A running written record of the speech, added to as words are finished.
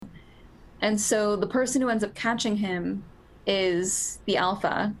And so the person who ends up catching him is the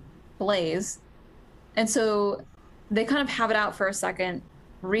alpha, Blaze. And so they kind of have it out for a second.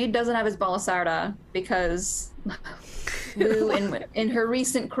 Reed doesn't have his Balasarda because Lou, in her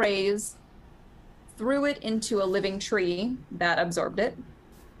recent craze, threw it into a living tree that absorbed it.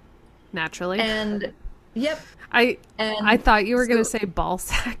 Naturally. And yep. I I And thought you were gonna so say ball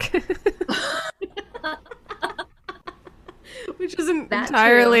sack, which isn't that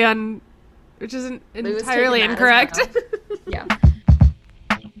too. which isn't Lou was taking entirely that as incorrect. well. Yeah.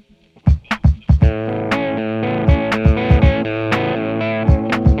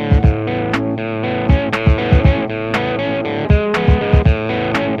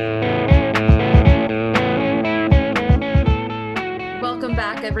 Welcome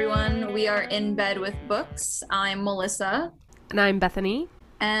back, everyone. We are in bed with books. I'm Melissa. And I'm Bethany.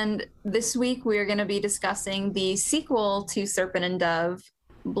 And this week we are going to be discussing the sequel to Serpent and Dove,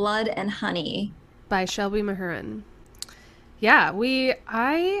 Blood and Honey. By Shelby Mahurin. Yeah,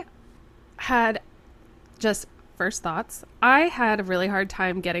 I had just first thoughts. I had a really hard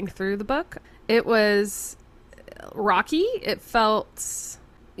time getting through the book. It was rocky. It felt,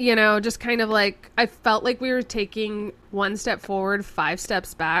 just kind of like I felt like we were taking one step forward, five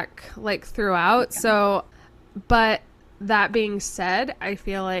steps back, like throughout. Yeah. So, but that being said, I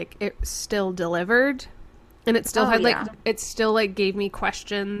feel like it still delivered and it still it still like gave me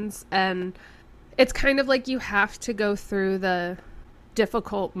questions, and it's kind of like you have to go through the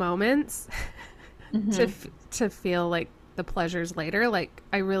difficult moments to feel like the pleasures later. Like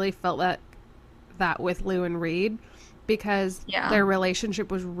I really felt that with Lou and Reed, because their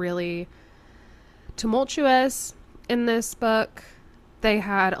relationship was really tumultuous in this book. They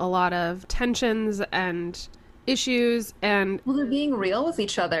had a lot of tensions and issues, and Well, they're being real with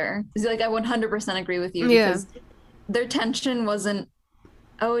each other. Like, I 100% agree with you yeah, because their tension wasn't,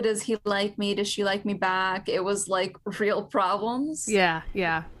 oh, does he like me? Does she like me back? It was like real problems. yeah,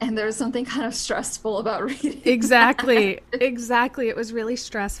 And there was something kind of stressful about reading that. exactly, exactly. It was really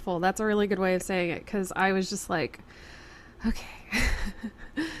stressful. That's a really good way of saying it, because I was just like, okay.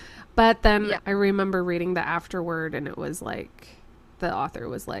 But then Yeah. I remember reading the afterword, and it was like the author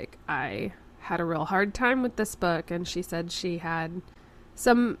was like, I had a real hard time with this book, and she said she had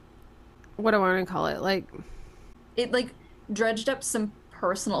some, what do I want to call it, like, It like dredged up some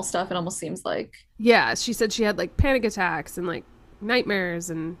personal stuff, it almost seems like. yeah, she said she had like panic attacks and like nightmares,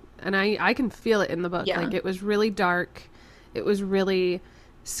 and I can feel it in the book. Yeah. Like it was really dark. It was really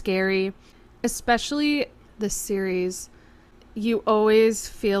scary. Especially this series, you always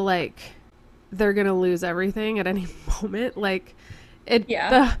feel like they're going to lose everything at any moment. Like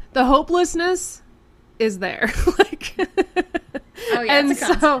Yeah. the hopelessness is there. Like Oh yeah, and it's a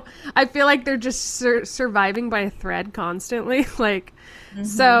concept. so I feel like they're just surviving by a thread constantly. Like, Hmm.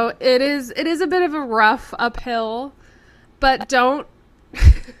 so it is a bit of a rough uphill, but don't.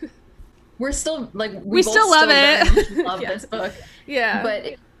 We're still like we We both still love still very much it. love Yeah, this book, yeah,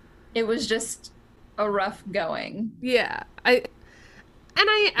 but it was just a rough going. yeah. I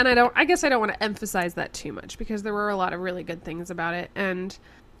don't. I guess I don't want to emphasize that too much, because there were a lot of really good things about it, and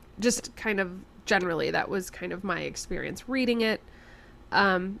just kind of generally that was kind of my experience reading it.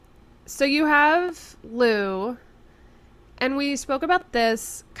 Um, so you have Lou, and we spoke about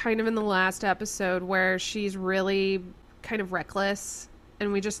this kind of in the last episode, where she's really kind of reckless,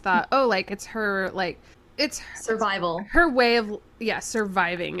 and we just thought, oh, like it's Survival. her way of, yeah,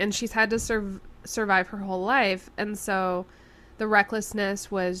 surviving, and she's had to survive her whole life, and so the recklessness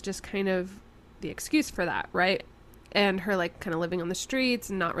was just kind of the excuse for that, right? And her like kind of living on the streets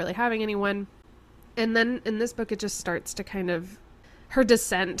and not really having anyone. And then in this book, it just starts to kind of her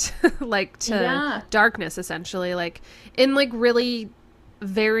descent, like to Yeah. darkness, essentially, like in like really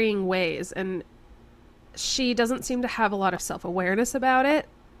varying ways. And she doesn't seem to have a lot of self-awareness about it.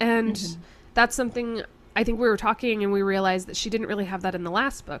 And Hmm. that's something I think we were talking, and we realized that she didn't really have that in the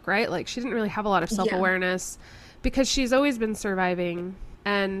last book, right? Like she didn't really have a lot of Yeah. self-awareness, because she's always been surviving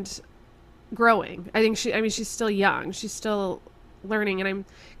and growing. I mean, she's still young. She's still learning, and I'm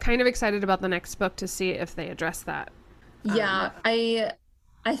kind of excited about the next book to see if they address that. Yeah,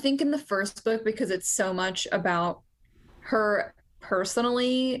 I think in the first book, because it's so much about her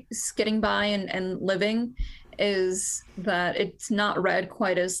personally getting by and living, is that it's not read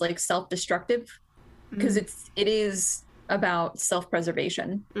quite as like self-destructive because Mm-hmm. it is about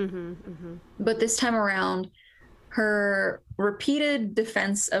self-preservation. Mm-hmm. Mm-hmm. But this time around, her repeated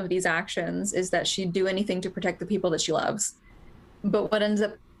defense of these actions is that she'd do anything to protect the people that she loves. But what ends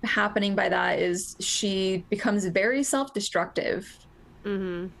up happening by that is she becomes very self-destructive.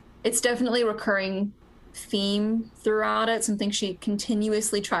 Mm-hmm. It's definitely recurring theme throughout it, something she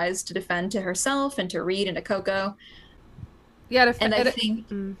continuously tries to defend to herself and to Reed and to Coco. Yeah, And I think,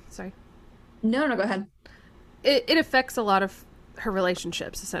 sorry. no, go ahead. It affects a lot of her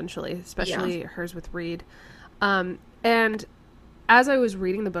relationships, essentially, Yeah. especially hers with Reed. And as I was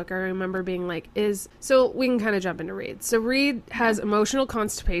reading the book, I remember being like, so we can kind of jump into Reed. So Reed has emotional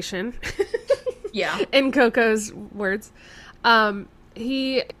constipation, Yeah. in Coco's words.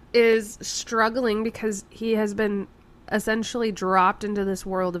 He is struggling because he has been essentially dropped into this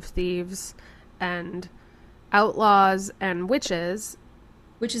world of thieves and outlaws and witches.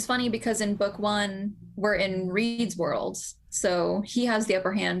 Which is funny because in book one, we're in Reed's world. So he has the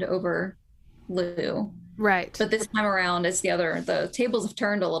upper hand over Lou. Right. But this time around, it's the tables have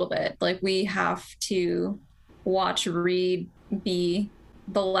turned a little bit. Like we have to watch Reed be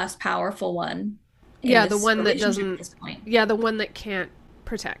the less powerful one in Yeah, the this one that relationship doesn't. at this point. Yeah, the one that can't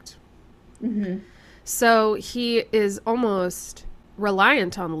protect. Mm-hmm. So he is almost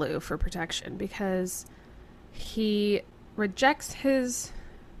reliant on Lou for protection because he rejects his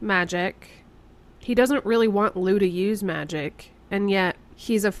magic. He doesn't really want Lou to use magic, and yet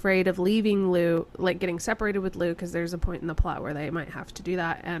he's afraid of leaving Lou, like getting separated with Lou, because there's a point in the plot where they might have to do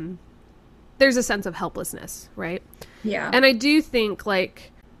that, and there's a sense of helplessness, right? Yeah. And I do think,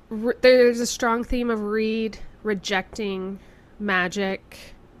 like, there's a strong theme of Reed rejecting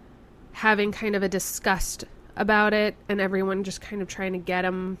magic, having kind of a disgust about it, and everyone just kind of trying to get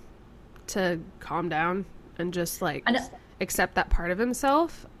him to calm down and just, like, accept that part of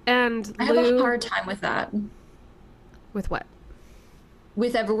himself. And I have a hard time with that. With what?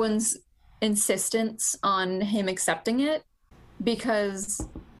 With everyone's insistence on him accepting it, because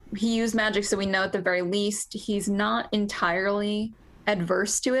he used magic, so we know at the very least he's not entirely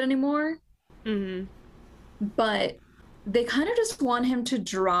adverse to it anymore. Mm-hmm. But they kind of just want him to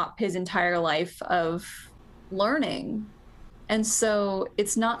drop his entire life of learning. And so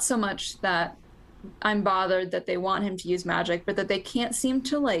it's not so much that I'm bothered that they want him to use magic, but that they can't seem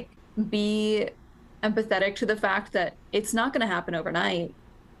to like be empathetic to the fact that it's not going to happen overnight.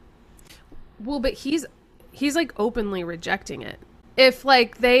 Well, but he's like openly rejecting it. If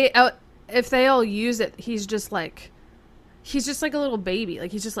like if they all use it, he's just like a little baby.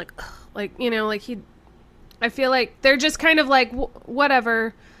 Like he's just like ugh, like, you know, like I feel like they're just kind of like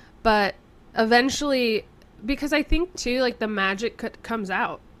whatever, but eventually, because I think too, like the magic comes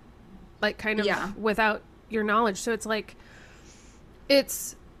out, like kind of without your knowledge. So it's like,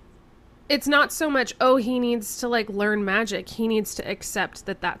 it's not so much, oh, he needs to like learn magic. He needs to accept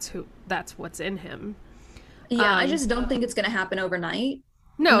that that's what's in him. Yeah, I just don't think it's going to happen overnight.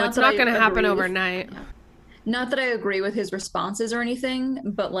 No, it's not going to happen overnight. Not that I agree with his responses or anything,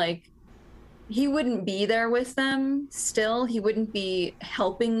 but like, he wouldn't be there with them still. He wouldn't be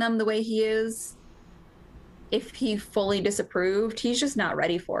helping them the way he is if he fully disapproved. He's just not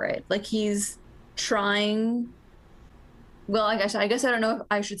ready for it. Like he's trying. Well, I guess I don't know if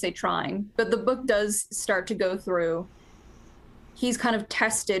I should say trying, but the book does start to go through. He's kind of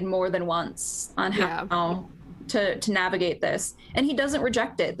tested more than once on how to navigate this, and he doesn't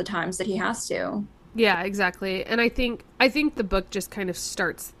reject it the times that he has to. Yeah, exactly. And I think the book just kind of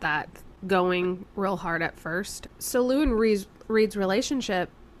starts that going real hard at first. So Lou and Reed's relationship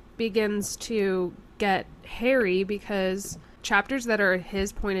begins to get hairy because chapters that are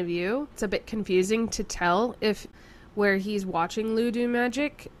his point of view, it's a bit confusing to tell if where he's watching Lou do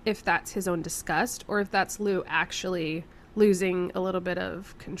magic, if that's his own disgust or if that's Lou actually losing a little bit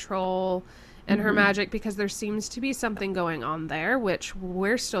of control and her magic, because there seems to be something going on there, which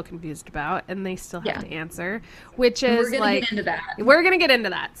we're still confused about, and they still have to answer, which is we're gonna get into that. We're going to get into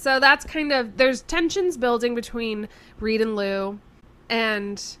that. So that's kind of, there's tensions building between Reed and Lou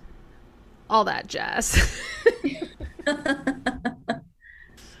and all that jazz.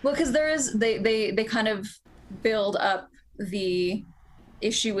 Well, because there is, they kind of build up the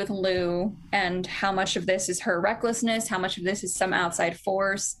issue with Lou and how much of this is her recklessness, how much of this is some outside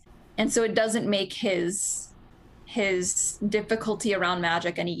force. And so it doesn't make his difficulty around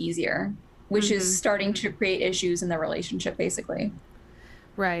magic any easier, which is starting to create issues in their relationship, basically.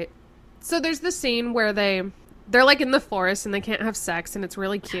 Right. So there's the scene where they're like in the forest and they can't have sex, and it's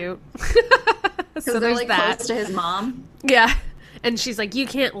really cute. So they're like close to his mom. Yeah. And she's like, you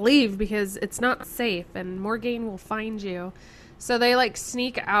can't leave because it's not safe and Morgaine will find you. So they like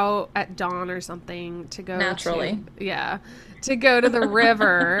sneak out at dawn or something to go to go to the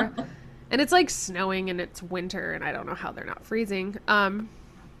river. And it's like snowing and it's winter and I don't know how they're not freezing.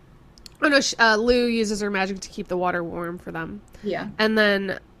 Lou uses her magic to keep the water warm for them. Yeah. And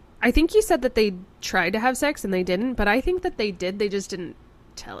then I think you said that they tried to have sex and they didn't, but I think that they did. They just didn't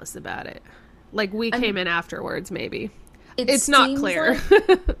tell us about it. Like, we came in afterwards, maybe. It It's not seems clear.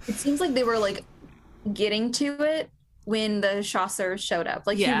 it seems like they were like getting to it when the Chaucers showed up.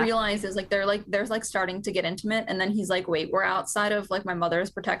 Like he Yeah. realizes they're like starting to get intimate, and then he's like, wait, we're outside of like my mother's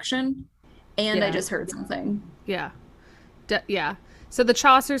protection, and I Yeah. just heard something. Yeah. Yeah. So the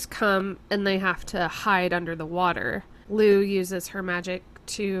Chaucers come and they have to hide under the water. Lou uses her magic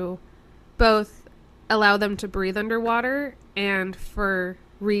to both allow them to breathe underwater and for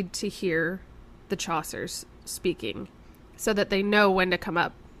Reed to hear the Chaucers speaking so that they know when to come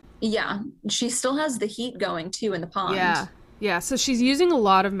up. Yeah, she still has the heat going too in the pond. Yeah. Yeah. So she's using a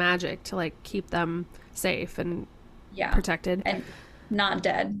lot of magic to like keep them safe and Yeah. protected. And not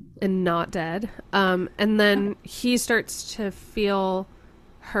dead. And not dead. And then he starts to feel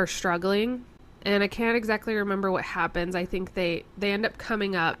her struggling. And I can't exactly remember what happens. I think they end up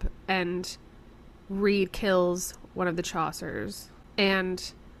coming up and Reed kills one of the Chaucers.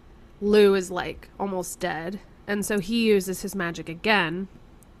 And Lou is like almost dead. And so he uses his magic again.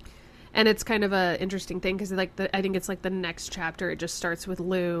 And it's kind of a interesting thing because like I think it's like the next chapter. It just starts with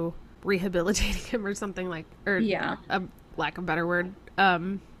Lou rehabilitating him or something like, or Yeah. a lack of a better word.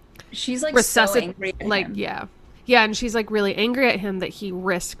 She's like so angry at like him. yeah, and she's like really angry at him that he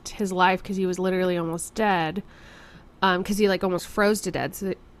risked his life because he was literally almost dead, because he like almost froze to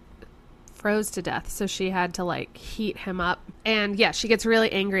death. So she had to like heat him up, and yeah, she gets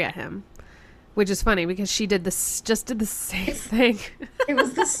really angry at him, which is funny because she did the same thing. It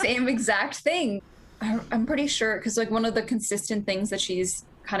was the same exact thing. I'm pretty sure because like one of the consistent things that she's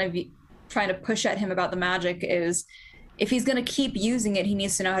kind of trying to push at him about the magic is if he's going to keep using it, he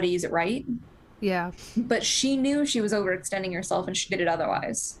needs to know how to use it right. Yeah. But she knew she was overextending herself and she did it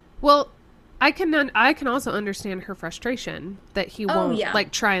otherwise. Well, I can also understand her frustration that he won't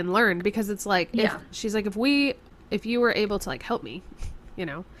like try and learn because it's like she's like if you were able to like help me,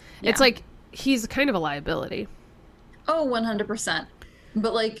 it's like he's kind of a liability. Oh, 100%.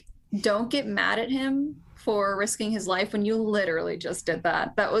 But like don't get mad at him for risking his life when you literally just did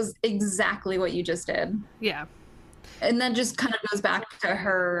that. That was exactly what you just did. Yeah. And that just kind of goes back to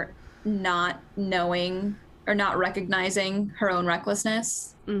her not knowing or not recognizing her own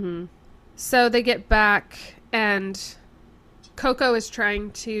recklessness. Mm-hmm. So they get back and Coco is trying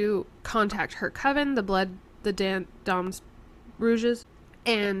to contact her coven, the Dames Rouges,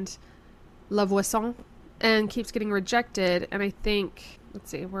 and La Voisson, and keeps getting rejected. And I think, let's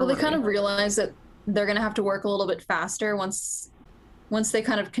see. Well, they kind of realize that they're going to have to work a little bit faster once they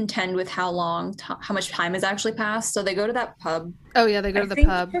kind of contend with how much time has actually passed. So they go to that pub. Oh yeah, they go to the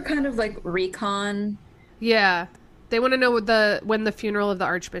pub. They're kind of like recon. Yeah, they want to know when the funeral of the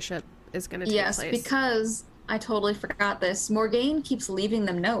Archbishop is going to take place. Yes, because I totally forgot this. Morgaine keeps leaving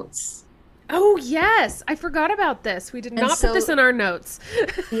them notes. Oh yes, I forgot about this. We did not put this in our notes.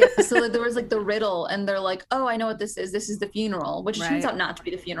 Yeah, so there was like the riddle, and they're like, "Oh, I know what this is. This is the funeral," which turns out not to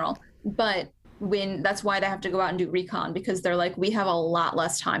be the funeral, but. That's why they have to go out and do recon because they're like, we have a lot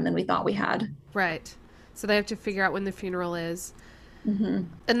less time than we thought we had. Right. So they have to figure out when the funeral is. Mm-hmm.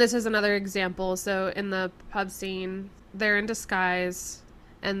 And this is another example. So in the pub scene, they're in disguise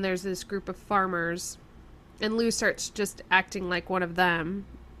and there's this group of farmers and Lou starts just acting like one of them.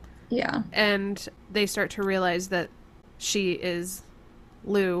 Yeah. And they start to realize that she is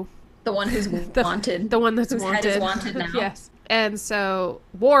Lou. The one who's wanted. The one that's whose wanted. Head is wanted now. Yes. And so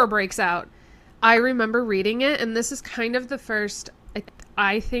war breaks out. I remember reading it, and this is kind of the first,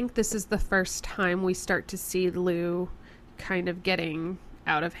 I think this is the first time we start to see Lou kind of getting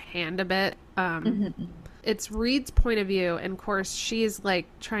out of hand a bit. It's Reed's point of view, and of course she's like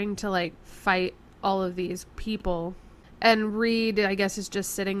trying to like fight all of these people. And Reed, I guess, is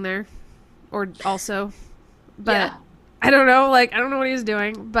just sitting there, or also, but I don't know what he's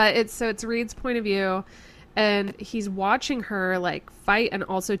doing, but it's Reed's point of view, and he's watching her like fight and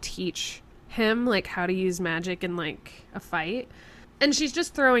also teach him like how to use magic in like a fight, and she's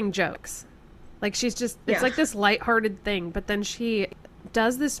just throwing jokes, like she's just it's like this lighthearted thing, but then she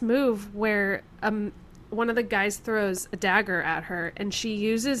does this move where one of the guys throws a dagger at her and she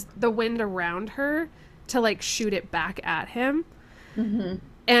uses the wind around her to like shoot it back at him. Mm-hmm.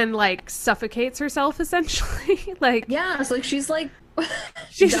 And like suffocates herself essentially. Like it's like she's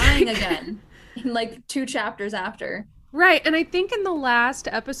dying again in like 2 chapters after. Right, and I think in the last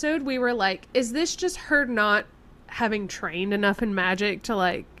episode we were like, is this just her not having trained enough in magic to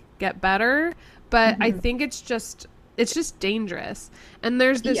like get better? But I think it's just dangerous. And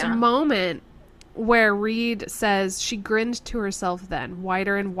there's this moment where Reed says she grinned to herself then,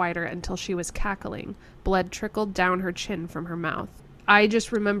 wider and wider until she was cackling. Blood trickled down her chin from her mouth. I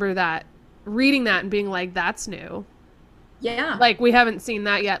just remember that, reading that and being like, that's new. Yeah. Like, we haven't seen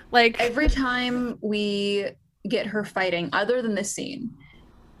that yet. Like, Every time we get her fighting, other than this scene,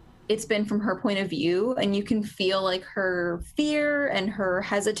 it's been from her point of view, and you can feel like her fear and her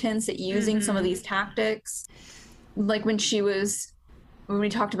hesitance at using some of these tactics. Like when we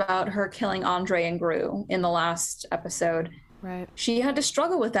talked about her killing Andre and Gru in the last episode, right. she had to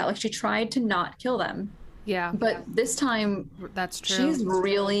struggle with that. Like she tried to not kill them. Yeah. But this time, that's true. She's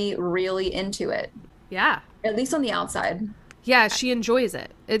really, really into it. Yeah. At least on the outside. Yeah, she enjoys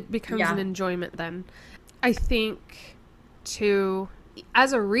it. It becomes an enjoyment then. I think, too,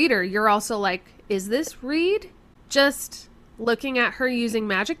 as a reader, you're also like, is this Reed just looking at her using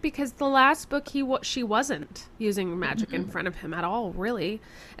magic? Because the last book, she wasn't using magic in front of him at all, really.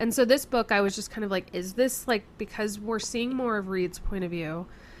 And so this book, I was just kind of like, is this, like, because we're seeing more of Reed's point of view?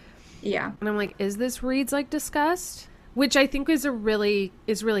 Yeah. And I'm like, is this Reed's, like, disgust? Which I think is really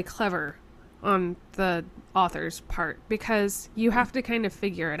clever on the author's part, because you have to kind of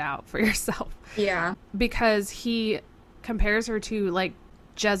figure it out for yourself. Yeah. Because he compares her to, like,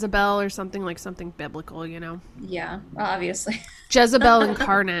 Jezebel or something, like something biblical, you know? Yeah, obviously. Jezebel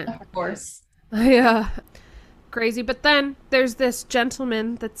incarnate. Of course. Yeah. Crazy. But then there's this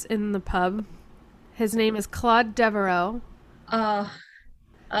gentleman that's in the pub. His name is Claude Devereaux. Claude.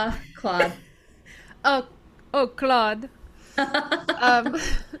 Claude.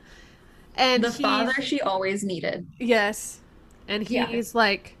 And the father she always needed. Yes. And he's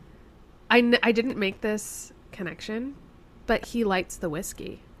like, I didn't make this connection, but he lights the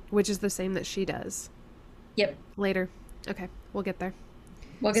whiskey, which is the same that she does. Yep. Later. Okay, we'll get there.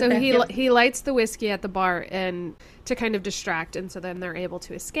 He lights the whiskey at the bar and to kind of distract, and so then they're able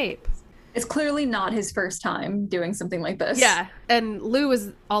to escape. It's clearly not his first time doing something like this. Yeah, and Lou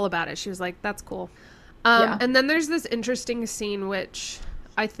was all about it. She was like, that's cool. And then there's this interesting scene, which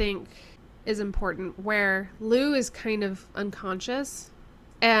I think is important, where Lou is kind of unconscious,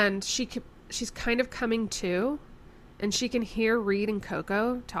 and she's kind of coming to, and she can hear Reed and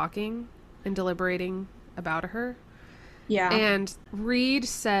Coco talking and deliberating about her. Yeah. And Reed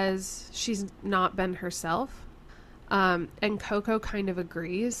says she's not been herself, and Coco kind of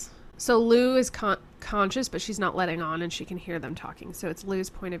agrees. So Lou is conscious, but she's not letting on, and she can hear them talking. So it's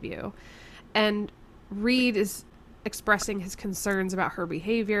Lou's point of view. And Reed is expressing his concerns about her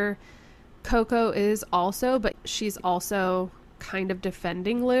behavior. Coco is also, but she's also kind of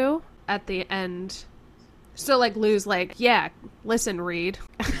defending Lou at the end. So, like, Lou's like, yeah, listen, Reed.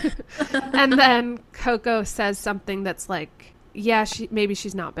 And then Coco says something that's like, yeah, maybe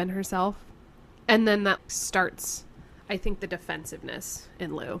she's not been herself. And then that starts, I think, the defensiveness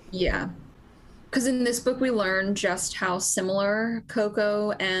in Lou. Yeah. Because in this book, we learn just how similar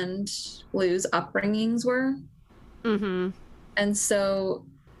Coco and Lou's upbringings were. Mm-hmm. And so,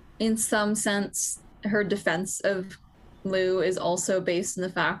 in some sense, her defense of Lou is also based in the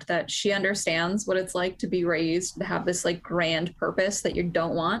fact that she understands what it's like to be raised, to have this like grand purpose that you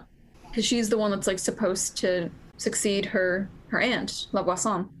don't want. Because she's the one that's like supposed to succeed her aunt, La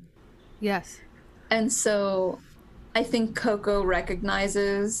Boisson. Yes. And so I think Coco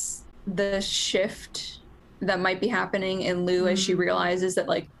recognizes the shift that might be happening in Lou as she realizes that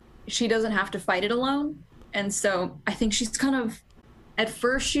like she doesn't have to fight it alone. And so I think she's kind of, at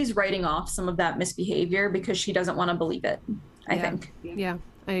first she's writing off some of that misbehavior because she doesn't want to believe it, I think. Yeah,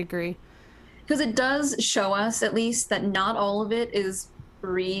 I agree. Because it does show us at least that not all of it is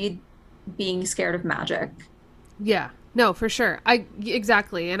Reed being scared of magic. Yeah, no, for sure.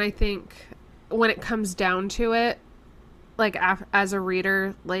 Exactly. And I think when it comes down to it, like as a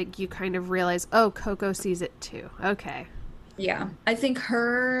reader, like you kind of realize, oh, Coco sees it too. Okay. Yeah. I think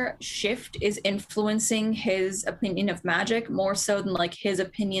her shift is influencing his opinion of magic more so than like his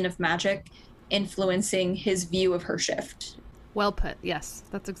opinion of magic influencing his view of her shift. Well put. Yes,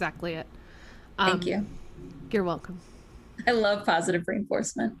 that's exactly it. Thank you. You're welcome. I love positive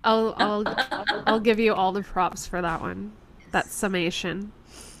reinforcement. I'll give you all the props for that one. That summation.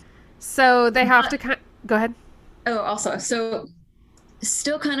 So they have to go ahead. Oh, also, so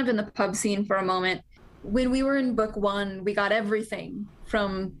still kind of in the pub scene for a moment. When we were in book one, we got everything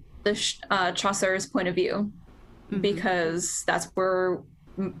from the Chaucer's point of view, because that's where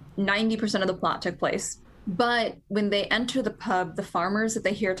 90% of the plot took place. But when they enter the pub, the farmers that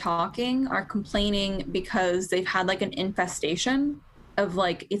they hear talking are complaining because they've had like an infestation of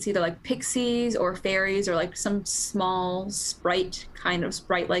like, it's either like pixies or fairies or like some small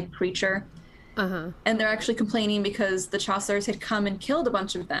sprite-like creature. And they're actually complaining because the Chaucers had come and killed a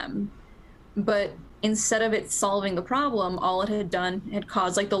bunch of them. But instead of it solving the problem, all it had done had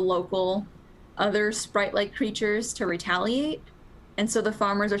caused like the local other sprite-like creatures to retaliate. And so the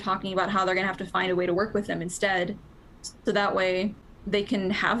farmers are talking about how they're going to have to find a way to work with them instead. so that way they can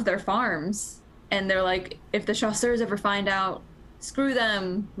have their farms. And they're like, if the chasseurs ever find out, screw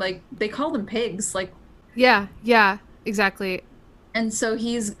them. Like they call them pigs. Like, Yeah, yeah, exactly. and so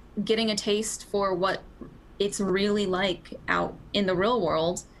he's getting a taste for what it's really like out in the real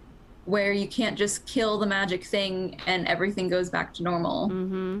world, where you can't just kill the magic thing and everything goes back to normal.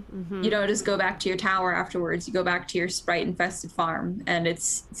 Mm-hmm. Mm-hmm. You don't just go back to your tower afterwards. You go back to your sprite infested farm and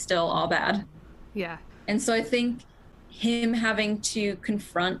it's still all bad. Yeah. And so I think him having to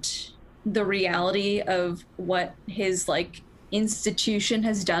confront the reality of what his like institution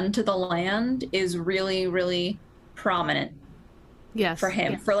has done to the land is really, really prominent Yes. for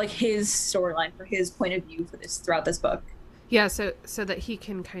him, Yes. for like his storyline, for his point of view for this throughout this book. Yeah, so that he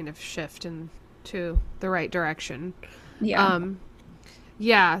can kind of shift into the right direction. Yeah.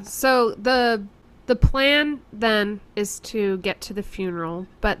 Yeah, so the plan then is to get to the funeral,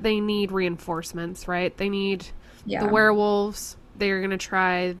 but they need reinforcements, right? They need Yeah. the werewolves. They're going to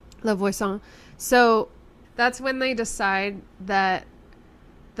try La Voisin. So that's when they decide that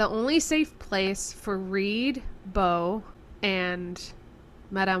the only safe place for Reed, Beau, and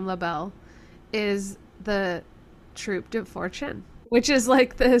Madame Labelle is the Troupe de Fortune, which is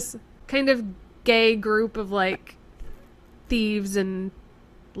like this kind of gay group of like thieves and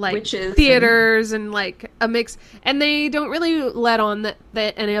like Witches theaters and like a mix, and they don't really let on that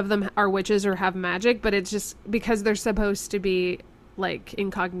any of them are witches or have magic, but it's just because they're supposed to be like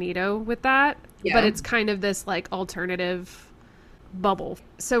incognito with that. Yeah. But it's kind of this like alternative bubble.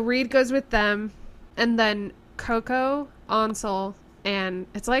 So Reed goes with them, and then Coco, Ansel, and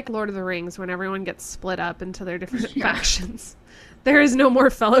it's like Lord of the Rings when everyone gets split up into their different Yeah. factions. There is no more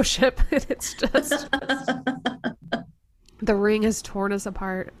fellowship. It's just the ring has torn us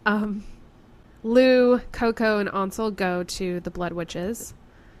apart. Lou, Coco, and Ansel go to the Blood Witches.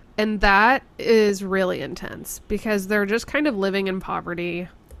 And that is really intense because they're just kind of living in poverty.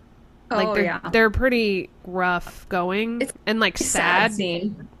 Like Oh, yeah. they're pretty rough going It's and like Sad sad.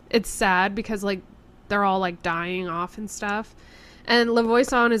 scene. It's sad because like they're all like dying off and stuff. And La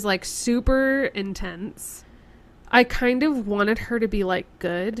Voisin is like super intense. I kind of wanted her to be like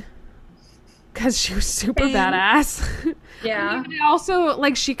good because she was super Same. badass. Yeah. And also,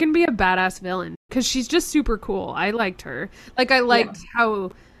 like, she can be a badass villain because she's just super cool. I liked her. Like, I liked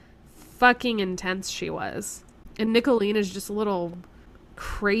how fucking intense she was. And Nicolene is just a little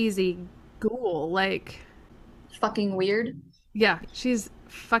crazy ghoul. Like, Fucking weird. yeah, she's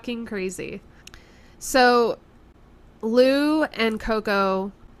fucking crazy. So, Lou and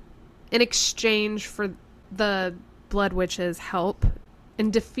Coco, in exchange for the Blood Witch's help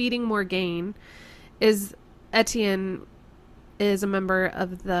in defeating Morgaine, is Etienne is a member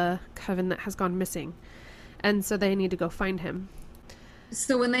of the coven that has gone missing, and so they need to go find him.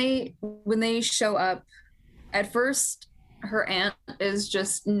 So when they show up, at first her aunt is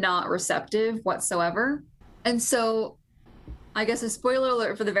just not receptive whatsoever. And so I guess a spoiler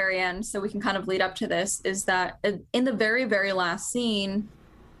alert for the very end, so we can kind of lead up to this, is that in the very, very last scene,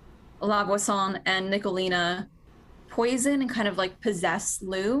 La Voisin and Nicolina poison and kind of like possess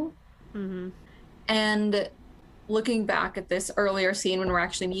Lou. Mm-hmm. And looking back at this earlier scene when we're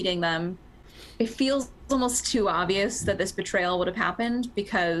actually meeting them, it feels almost too obvious that this betrayal would have happened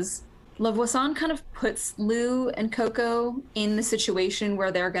because La Voisin kind of puts Lou and Coco in the situation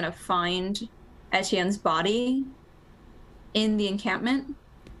where they're going to find Etienne's body in the encampment.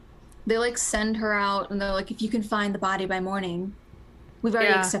 They like send her out and they're like, if you can find the body by morning, we've already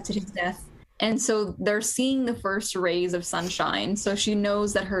accepted his death. And so they're seeing the first rays of sunshine. So she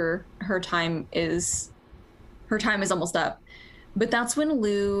knows that her time is almost up. But that's when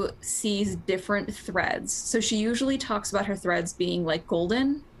Lou sees different threads. So she usually talks about her threads being like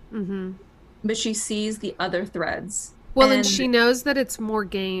golden, Mm-hmm. but she sees the other threads. Well, and she knows that it's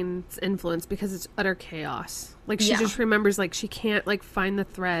Morgaine's influence because it's utter chaos. Like, she just remembers, like, she can't, like, find the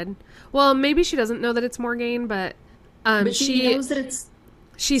thread. Well, maybe she doesn't know that it's Morgaine, but she knows that it's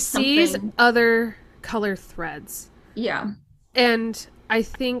she sees something. other color threads. Yeah. And I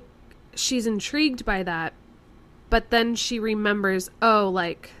think she's intrigued by that, but then she remembers, oh,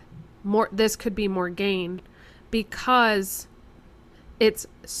 like, this could be Morgaine because it's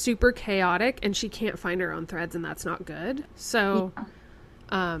super chaotic and she can't find her own threads, and that's not good. So,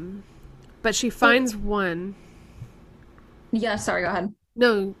 but she finds one. Yeah, sorry, go ahead.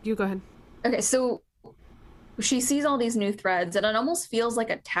 No, you go ahead. Okay, so she sees all these new threads, and it almost feels like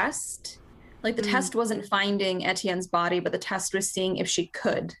a test. Like the test wasn't finding Etienne's body, but the test was seeing if she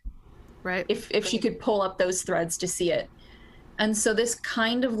could. Right. If she could pull up those threads to see it. And so this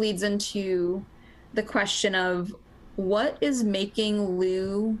kind of leads into the question of, what is making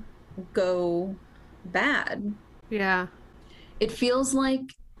Lou go bad? Yeah. It feels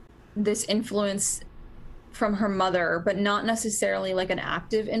like this influence from her mother, but not necessarily like an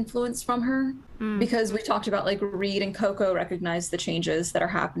active influence from her, Mm. because we talked about like Reed and Coco recognize the changes that are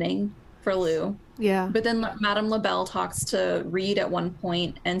happening for Lou. Yeah. But then Madame LaBelle talks to Reed at one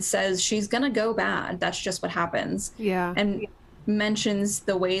point and says she's gonna go bad. That's just what happens. Yeah. And mentions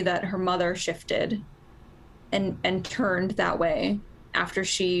the way that her mother shifted and turned that way after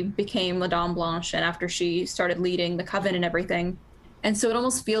she became La Dame Blanche and after she started leading the coven and everything. And so it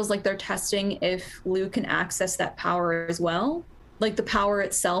almost feels like they're testing if Lou can access that power as well. Like the power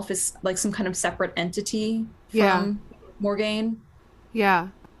itself is like some kind of separate entity Yeah. from Morgaine. Yeah.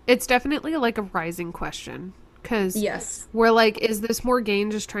 It's definitely like a rising question because Yes. we're like, is this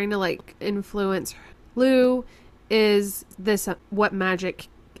Morgaine just trying to like influence Lou? Is this what magic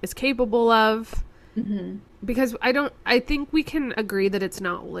is capable of? Mm-hmm. Because I think we can agree that it's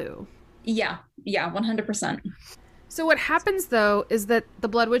not Lou. Yeah. Yeah. 100%. So what happens though is that the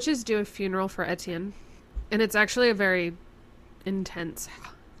Blood Witches do a funeral for Etienne, and it's actually a very intense,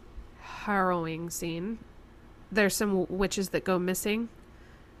 harrowing scene. There's some witches that go missing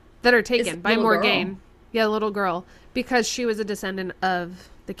that are taken by Morgaine. Girl. Yeah, little girl, because she was a descendant of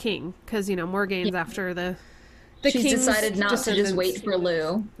the king. Because Morgaine's after the She's king's decided not to just wait for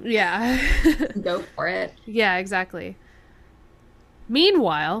Lou. Yeah, go for it. Yeah, exactly.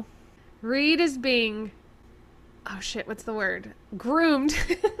 Meanwhile, Reed is being what's the word? Groomed.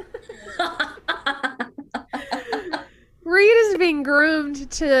 Reed is being groomed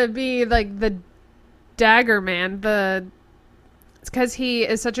to be like the dagger man. It's because he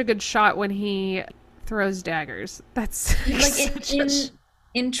is such a good shot when he throws daggers. That's like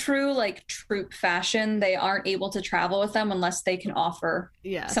in true like troupe fashion, they aren't able to travel with them unless they can offer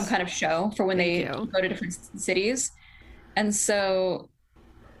some kind of show for when they go to different cities. And so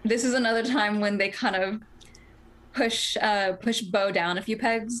this is another time when they kind of push Beau down a few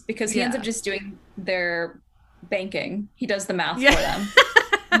pegs because he ends up just doing their banking. He does the math for them.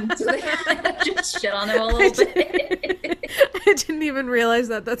 So they just shit on him a little bit. I didn't even realize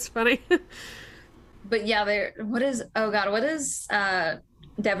that. That's funny. But yeah, what does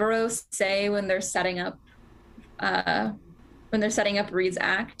Devereaux say when they're setting up Reed's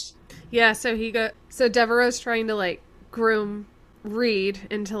act? Yeah, so Devereaux's trying to like groom Reed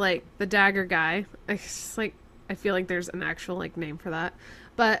into like the dagger guy. I feel like there's an actual like name for that.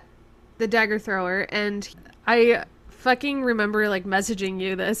 But the dagger thrower, and I fucking remember like messaging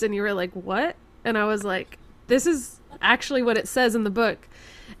you this and you were like, "What?" And I was like, "This is actually what it says in the book."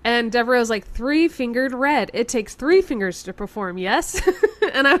 And Devereaux's like, 3-fingered red. It takes 3 fingers to perform, yes?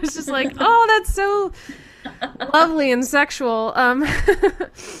 And I was just like, oh, that's so lovely and sexual.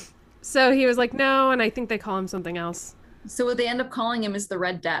 So he was like, no, and I think they call him something else. So what they end up calling him is the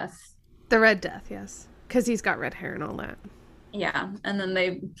Red Death. The Red Death, yes. Because he's got red hair and all that. Yeah, and then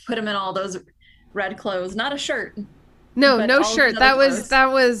they put him in all those red clothes. Not a shirt. No shirt. That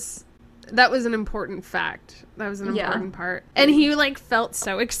was an important fact. That was an important part. And he like felt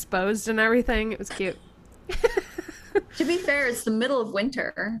so exposed and everything. It was cute. To be fair, it's the middle of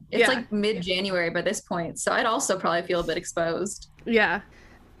winter. It's like mid-January by this point. So I'd also probably feel a bit exposed. Yeah.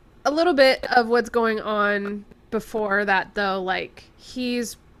 A little bit of what's going on before that though, like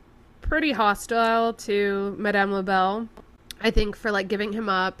he's pretty hostile to Madame LaBelle. I think for like giving him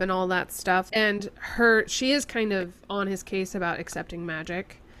up and all that stuff. And she is kind of on his case about accepting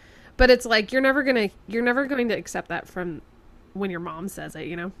magic. But it's like you're never going to accept that from when your mom says it,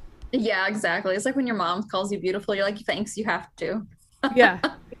 Yeah, exactly. It's like when your mom calls you beautiful, you're like, thanks, you have to. Yeah.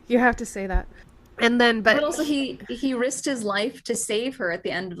 You have to say that. And then but also he risked his life to save her at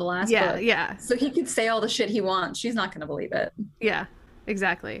the end of the last book. Yeah. So he could say all the shit he wants. She's not going to believe it. Yeah.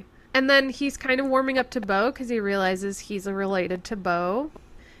 Exactly. And then he's kind of warming up to Beau because he realizes he's related to Beau.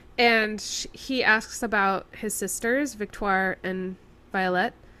 And he asks about his sisters, Victoire and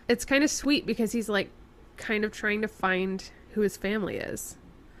Violette. It's kind of sweet because he's like kind of trying to find who his family is.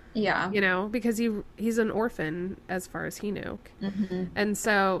 Yeah. Because he's an orphan as far as he knew. Mm-hmm. And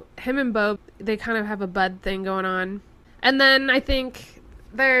so him and Beau, they kind of have a bud thing going on. And then I think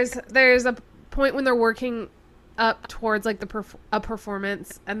there's a point when they're working up towards like a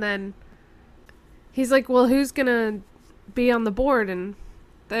performance, and then he's like, well, who's gonna be on the board?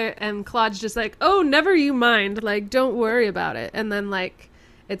 And Claude's just like, oh, never you mind, like don't worry about it. And then like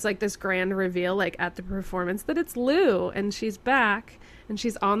it's like this grand reveal like at the performance that it's Lou and she's back and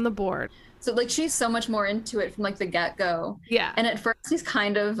she's on the board. So like she's so much more into it from like the get-go. Yeah. And at first he's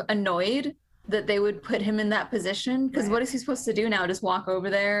kind of annoyed that they would put him in that position because what is he supposed to do now? Just walk over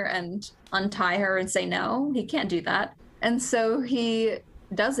there and untie her and say no? He can't do that. And so he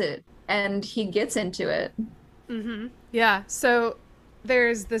does it and he gets into it. Yeah. So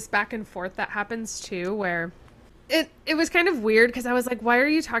there's this back and forth that happens too, where it was kind of weird because I was like, why are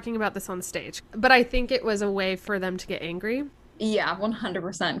you talking about this on stage? But I think it was a way for them to get angry. Yeah,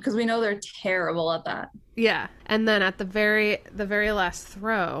 100%. Because we know they're terrible at that. Yeah. And then at the very last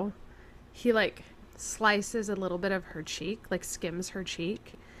throw, he like slices a little bit of her cheek, like skims her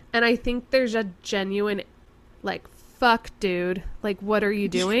cheek. And I think there's a genuine like, fuck dude, like what are you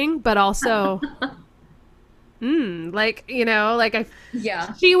doing? But also like, like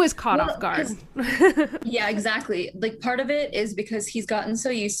Yeah. she was caught Well, off guard. yeah, exactly. Like part of it is because he's gotten so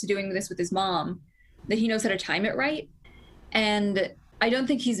used to doing this with his mom that he knows how to time it right. And I don't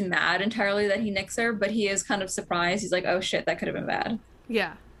think he's mad entirely that he nicks her, but he is kind of surprised. He's like, oh shit, that could have been bad.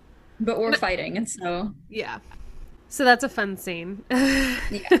 Yeah. But we're fighting, and so Yeah. So that's a fun scene. yeah,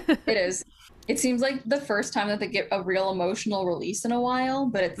 it is. It seems like the first time that they get a real emotional release in a while,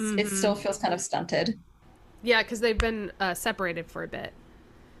 but it still feels kind of stunted. Yeah, because they've been separated for a bit.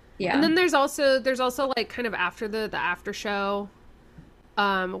 Yeah. And then there's also like kind of after the after show,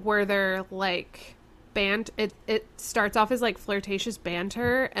 where they're like it starts off as like flirtatious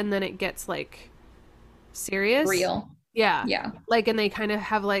banter and then it gets like serious. Real. Yeah. Yeah. Like, and they kind of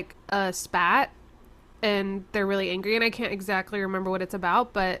have like a spat and they're really angry and I can't exactly remember what it's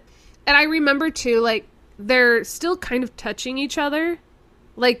about, but and I remember too, like they're still kind of touching each other.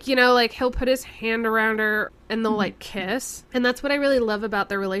 Like, like he'll put his hand around her and they'll like kiss. And that's what I really love about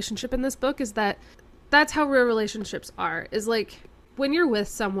their relationship in this book is that that's how real relationships are. Is like when you're with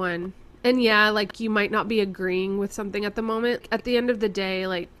someone and yeah, like you might not be agreeing with something at the moment. At the end of the day,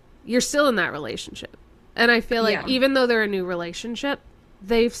 like you're still in that relationship. And I feel like even though they're a new relationship,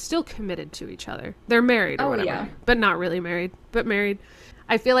 they've still committed to each other. They're married or whatever, but not really married, but married.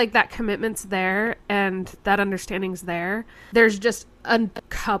 I feel like that commitment's there and that understanding's there. There's just a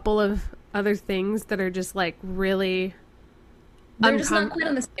couple of other things that are just like really they're just not quite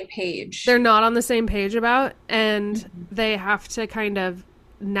on the same page. They're not on the same page about, and they have to kind of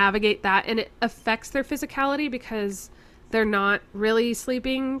navigate that, and it affects their physicality because they're not really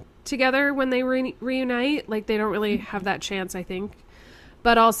sleeping together when they reunite. Like they don't really have that chance, I think.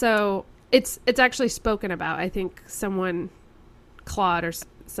 But also it's actually spoken about. I think someone, Claude or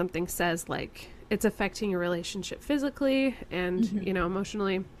something, says like it's affecting your relationship physically and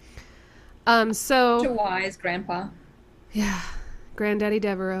emotionally. So to wise grandpa. Yeah, Granddaddy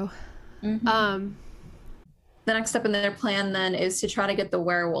Devereaux. The next step in their plan then is to try to get the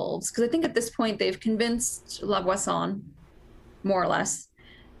werewolves, because I think at this point they've convinced La Boisson, more or less,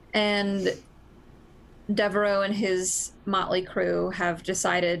 and Devereaux and his motley crew have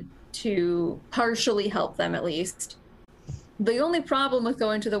decided to partially help them at least. The only problem with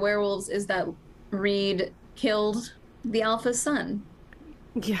going to the werewolves is that Reed killed the Alpha's son.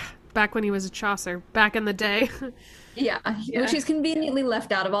 Yeah, back when he was a Chaucer, back in the day. Yeah, which is conveniently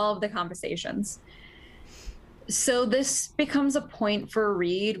left out of all of the conversations. So this becomes a point for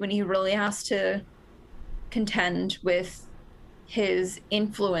Reed when he really has to contend with his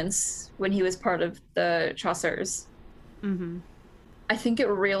influence when he was part of the Chaucers. I think it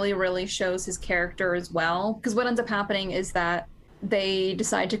really, really shows his character as well, because what ends up happening is that they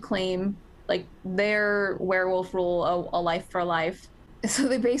decide to claim like their werewolf rule, a life for life. So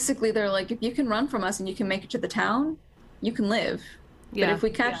they're like, if you can run from us and you can make it to the town, you can live. But if we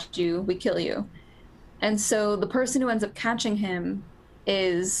catch you, we kill you. And so the person who ends up catching him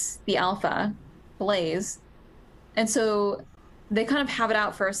is the Alpha, Blaze. And so they kind of have it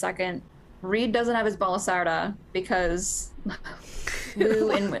out for a second. Reed doesn't have his Balisarda because Lou,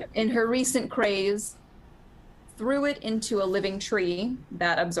 in her recent craze, threw it into a living tree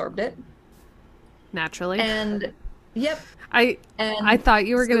that absorbed it. Naturally. And, yep. I thought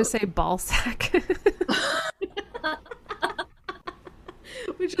you were going to say ball sack.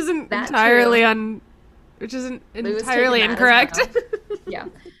 Which isn't entirely incorrect. Yeah.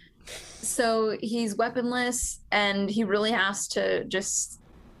 So he's weaponless and he really has to just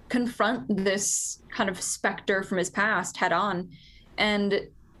confront this kind of specter from his past head on. And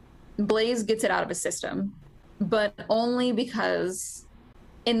Blaze gets it out of his system, but only because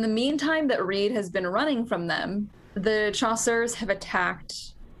in the meantime that Reed has been running from them, the Chaucers have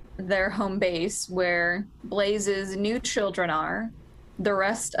attacked their home base where Blaze's new children are. The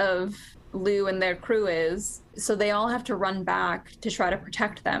rest of Lou and their crew is. So they all have to run back to try to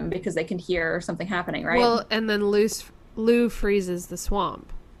protect them because they can hear something happening, right? Well, and then Lou freezes the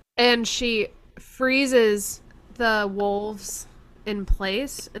swamp. And she freezes the wolves in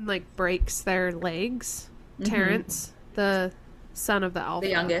place and like breaks their legs. Terrence, the son of the Alpha.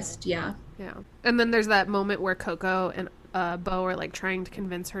 The youngest, yeah. Yeah. And then there's that moment where Coco and Beau are like trying to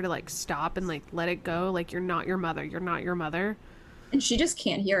convince her to like stop and like let it go. Like, you're not your mother. You're not your mother. And she just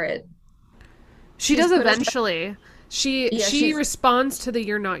can't hear it. She She's does put us. eventually. Yeah, She responds to the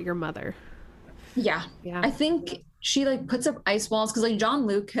 "you're not your mother." yeah. Yeah. I think she like puts up ice walls because like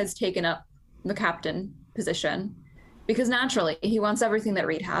Jean-Luc has taken up the captain position because naturally he wants everything that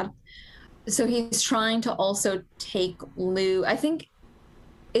Reed had. So he's trying to also take Lou. I think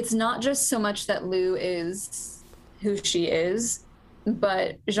it's not just so much that Lou is who she is,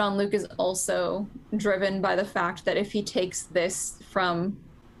 but Jean-Luc is also driven by the fact that if he takes this from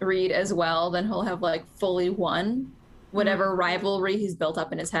Reed as well, then he'll have like fully won whatever rivalry he's built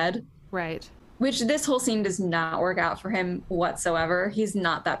up in his head. Right. Which this whole scene does not work out for him whatsoever. He's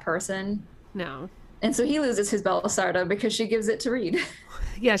not that person. No. And so he loses his Belisarda because she gives it to Reed.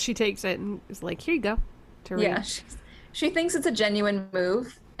 Yeah, she takes it and is like, "Here you go." To Reed. Yeah, she thinks it's a genuine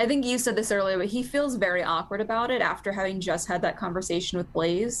move. I think you said this earlier, but he feels very awkward about it after having just had that conversation with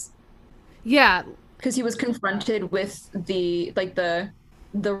Blaze. Yeah. Because he was confronted with the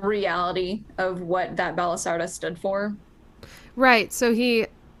reality of what that Belisarda stood for. Right. So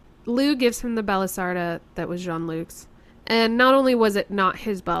Lou gives him the Belisarda that was Jean-Luc's. And not only was it not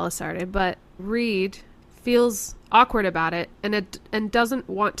his Belisarda, but Reed feels awkward about it and doesn't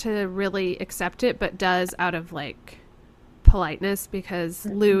want to really accept it, but does out of like politeness because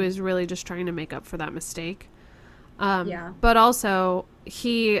Lou is really just trying to make up for that mistake. Yeah. But also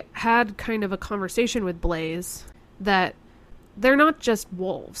he had kind of a conversation with Blaze that they're not just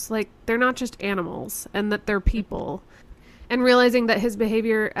wolves, like they're not just animals, and that they're people. And realizing that his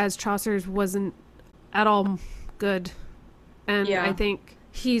behavior as Chaucer's wasn't at all good. And Yeah. I think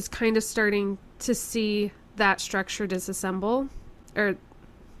he's kind of starting to see that structure disassemble, or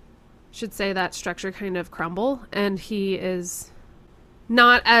should say that structure kind of crumble. And he is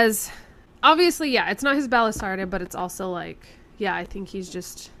not as... Obviously, yeah, it's not his Belisarda, but it's also like, yeah, I think he's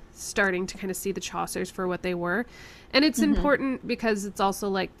just starting to kind of see the Chaucers for what they were. And it's important because it's also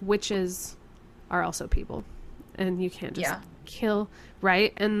like witches are also people. And you can't just kill,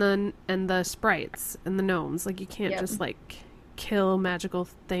 right? And the sprites and the gnomes, like you can't just like kill magical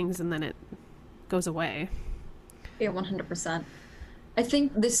things and then it goes away. Yeah, 100%. I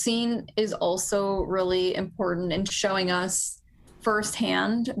think this scene is also really important in showing us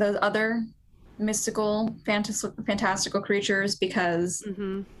firsthand those other mystical, fantastical creatures because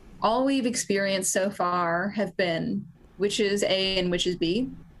all we've experienced so far have been witches A and witches B.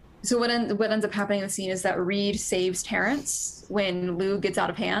 So what ends up happening in the scene is that Reed saves Terrence when Lou gets out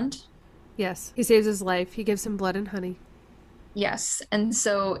of hand. Yes, he saves his life. He gives him blood and honey. Yes, and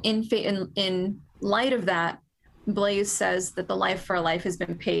so in light of that, Blaze says that the life for a life has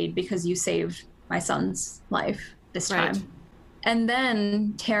been paid because you saved my son's life this time. Right. And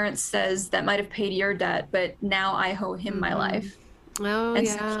then Terrence says that might have paid your debt, but now I owe him my life. Oh, and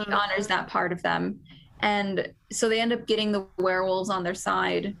yeah. so he honors that part of them. And so they end up getting the werewolves on their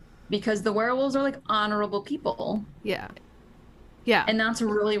side because the werewolves are like honorable people. Yeah. Yeah. And that's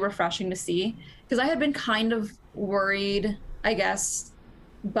really refreshing to see because I had been kind of worried, I guess,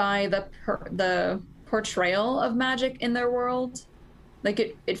 by the portrayal of magic in their world. Like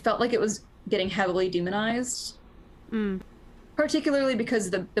it felt like it was getting heavily demonized. Particularly because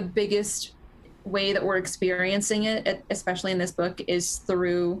the biggest way that we're experiencing it, especially in this book, is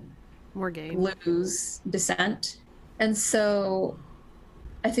through Morgaine. Lou's descent. And so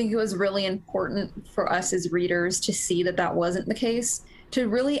I think it was really important for us as readers to see that that wasn't the case, to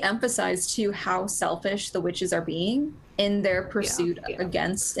really emphasize too how selfish the witches are being in their pursuit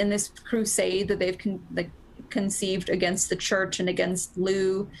against, in this crusade that they've conceived against the church and against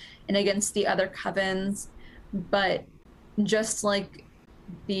Lou and against the other covens. But just like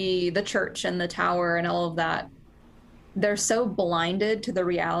the church and the tower and all of that, they're so blinded to the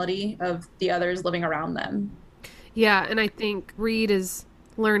reality of the others living around them. Yeah, and I think Reed is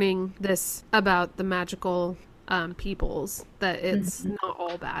learning this about the magical peoples, that it's not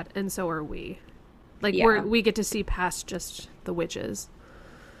all bad, and so are we. Like we get to see past just the witches.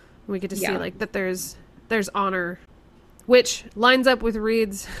 We get to see like that there's honor, which lines up with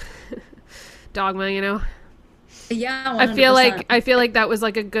Reed's dogma, you know. Yeah, 100%. I feel like that was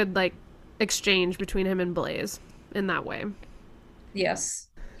like a good like exchange between him and Blaze in that way. Yes,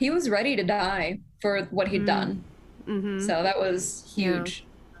 he was ready to die for what he'd done. So that was huge.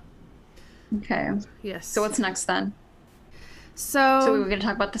 Okay. Yes. So what's next then? So we're going to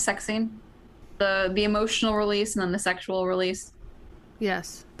talk about the sex scene, the emotional release, and then the sexual release.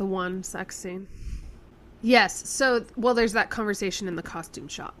 Yes, the one sex scene. Yes. So there's that conversation in the costume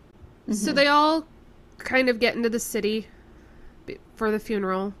shop. So they all kind of get into the city for the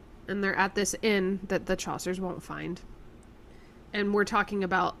funeral, and they're at this inn that the Chaucers won't find. and we're talking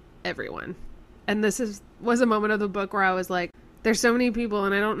about everyone. And was a moment of the book where I was like, there's so many people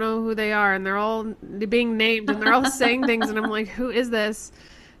and I don't know who they are, and they're all being named and they're all saying things, and I'm like, who is this?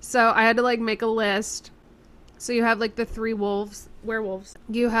 So I had to like make a list. So you have like the three werewolves.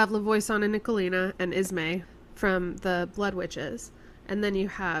 You have Lavoisin and Nicolina and Ismay from the Blood Witches. And then you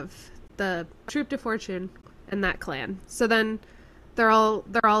have the Troupe de Fortune and that clan. So then they're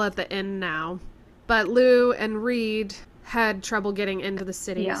all at the inn now. But Lou and Reed had trouble getting into the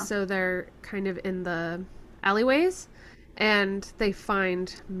city, so they're kind of in the alleyways, and they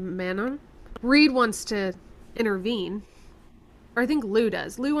find Manon. Reed wants to intervene, or I think Lou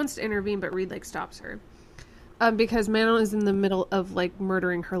does. Lou wants to intervene, but Reed like stops her, because Manon is in the middle of like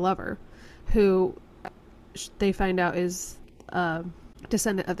murdering her lover, who they find out is a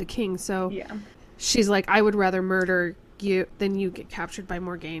descendant of the king. So she's like, I would rather murder you then you get captured by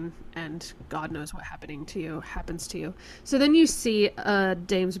Morgaine, and God knows what happens to you. So then you see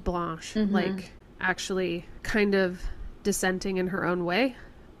Dames Blanche like actually kind of dissenting in her own way,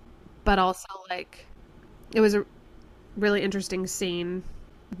 but also like it was a really interesting scene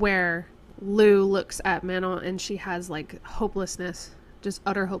where Lou looks at Manon and she has like hopelessness, just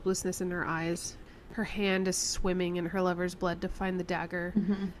utter hopelessness in her eyes. Her hand is swimming in her lover's blood to find the dagger.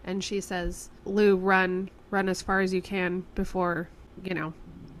 And she says, Lou, run as far as you can before,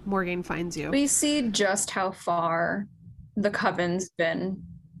 Morgaine finds you. We see just how far the Coven's been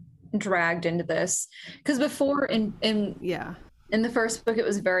dragged into this. Because before in the first book, it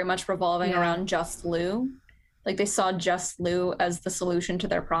was very much revolving around just Lou. Like they saw just Lou as the solution to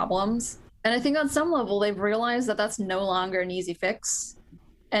their problems. And I think on some level, they've realized that that's no longer an easy fix.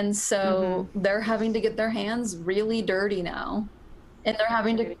 And so they're having to get their hands really dirty now. And they're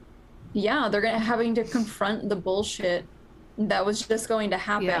having to confront the bullshit that was just going to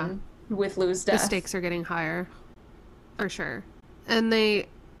happen with Lou's death. The stakes are getting higher, for sure. And they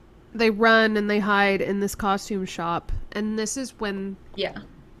run and they hide in this costume shop. And this is when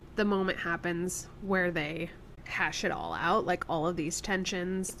the moment happens where they hash it all out, like all of these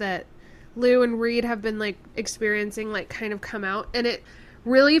tensions that Lou and Reed have been like experiencing, like kind of come out. And it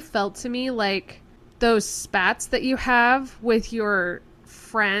really felt to me like those spats that you have with your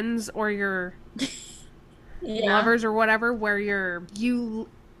friends or your lovers or whatever, where you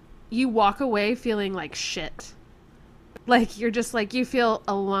walk away feeling like shit. Like you're just like, you feel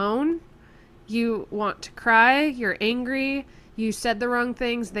alone, you want to cry, you're angry, you said the wrong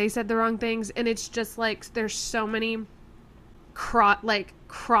things, they said the wrong things, and it's just like there's so many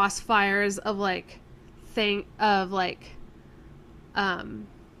crossfires of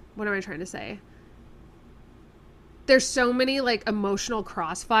what am I trying to say? There's so many like emotional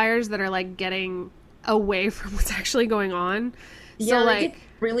crossfires that are like getting away from what's actually going on. Yeah, so they like get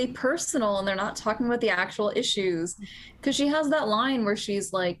really personal and they're not talking about the actual issues. Because she has that line where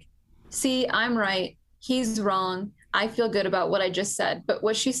she's like, see, I'm right, he's wrong, I feel good about what I just said, but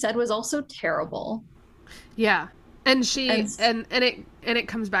what she said was also terrible. Yeah. And it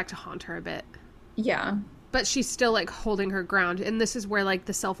comes back to haunt her a bit. Yeah. But she's still like holding her ground, and this is where like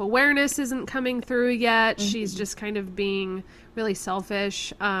the self-awareness isn't coming through yet. She's just kind of being really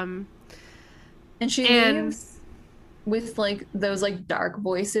selfish. And she leaves with like those like dark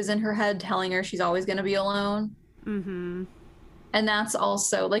voices in her head telling her she's always going to be alone. And that's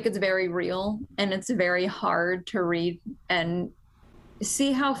also like, it's very real and it's very hard to read and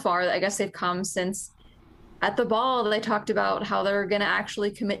see how far I guess they've come since at the ball they talked about how they're going to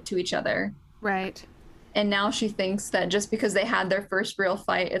actually commit to each other. Right. And now she thinks that just because they had their first real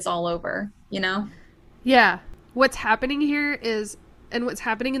fight, it's all over, Yeah. What's happening here is, and what's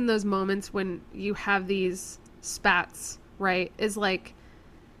happening in those moments when you have these spats, right, is like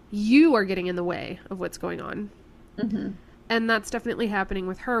you are getting in the way of what's going on. And that's definitely happening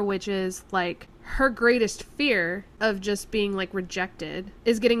with her, which is like her greatest fear of just being like rejected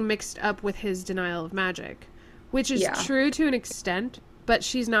is getting mixed up with his denial of magic, which is true to an extent. But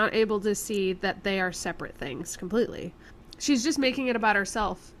she's not able to see that they are separate things completely. She's just making it about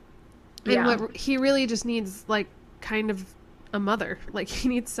herself. And what he really just needs, like, kind of a mother. Like, he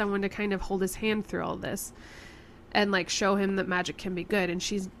needs someone to kind of hold his hand through all this. And, like, show him that magic can be good. And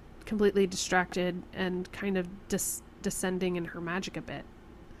she's completely distracted and kind of descending in her magic a bit.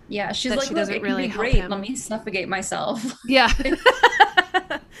 Yeah, she's like, she doesn't really help great. him. Let me suffocate myself. Yeah.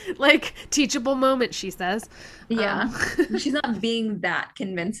 Like, teachable moment, she says. Yeah. She's not being that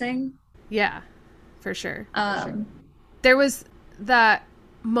convincing. Yeah, for sure. There was that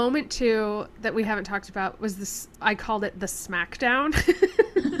moment, too, that we haven't talked about, was this, I called it the smackdown,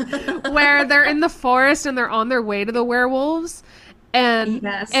 where they're in the forest and they're on their way to the werewolves. And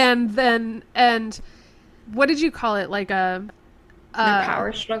what did you call it? Like a Their Uh,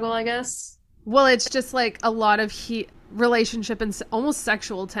 power struggle, I guess. well, it's just like a lot of relationship and almost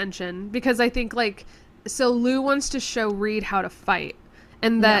sexual tension because I think like so Lou wants to show Reed how to fight,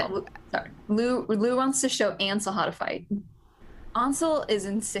 and No, that sorry. Lou wants to show Ansel how to fight. Ansel is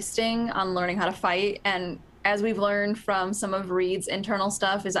insisting on learning how to fight, and as we've learned from some of Reed's internal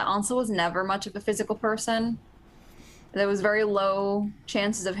stuff, is that Ansel was never much of a physical person. There was very low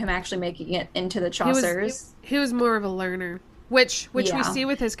chances of him actually making it into the he was Chaucers. he was more of a learner, which we Yeah. see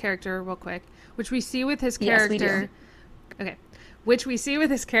with his character real quick, which we see with his Yes, we do. character. Okay, which we see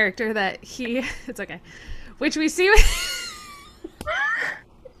with his character that he it's okay, which we see with.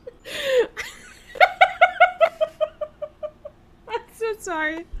 I'm so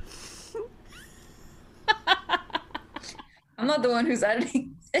sorry. I'm not the one who's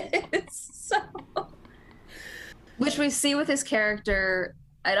editing this. So. Which we see with his character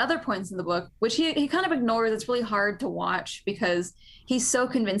at other points in the book, which he kind of ignores. It's really hard to watch because he's so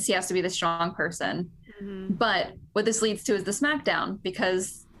convinced he has to be the strong person. Mm-hmm. But what this leads to is the smackdown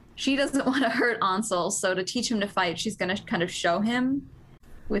because she doesn't want to hurt Ansel. So to teach him to fight, she's going to kind of show him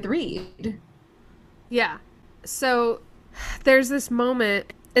with Reed. Yeah. So there's this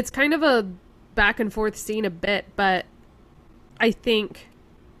moment. It's kind of a back and forth scene a bit, but I think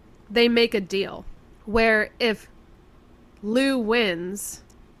they make a deal where if Lou wins,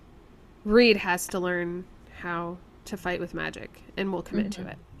 Reed has to learn how to fight with magic and will commit to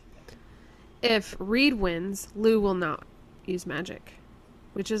it. If Reed wins, Lou will not use magic,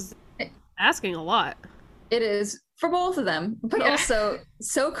 which is asking a lot. It is for both of them, but also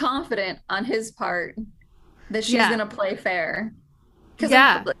so confident on his part that she's going to play fair. Because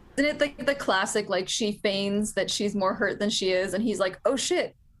isn't it the classic, like she feigns that she's more hurt than she is, and he's like, oh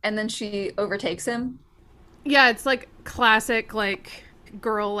shit, and then she overtakes him. Yeah, it's like classic, like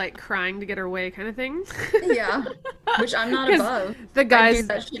girl like crying to get her way kind of thing. Yeah, which I'm not above. The guys,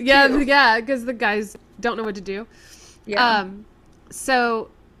 yeah, because the guys don't know what to do. Yeah. So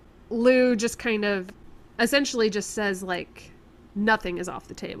Lou just kind of essentially just says like nothing is off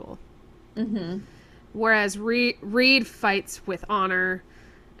the table. Mm-hmm. Whereas Reed fights with honor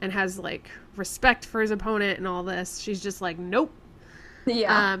and has like respect for his opponent and all this. She's just like, nope.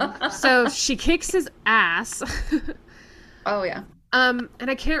 Yeah. So she kicks his ass. Oh yeah. And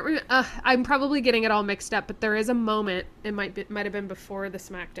I can't I'm probably getting it all mixed up, but there is a moment, it might have been before the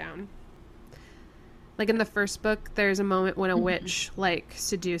smackdown. Like in the first book, there's a moment when a witch like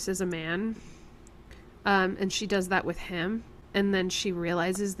seduces a man. And she does that with him, and then she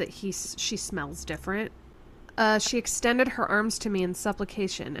realizes that she smells different. She extended her arms to me in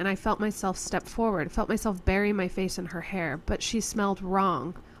supplication, and I felt myself step forward, felt myself bury my face in her hair, but she smelled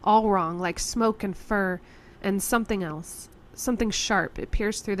wrong, all wrong, like smoke and fur, and something else. Something sharp. It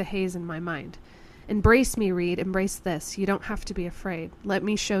pierced through the haze in my mind. Embrace me, Reed. Embrace this. You don't have to be afraid. Let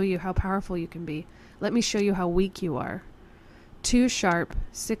me show you how powerful you can be. Let me show you how weak you are. Too sharp,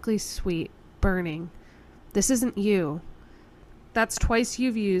 sickly sweet, burning. This isn't you. That's twice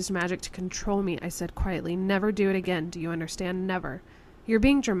you've used magic to control me, I said quietly. Never do it again. Do you understand? Never. You're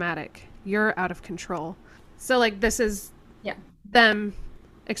being dramatic. You're out of control. So, like, this is them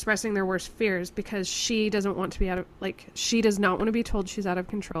expressing their worst fears because she doesn't want to be she does not want to be told she's out of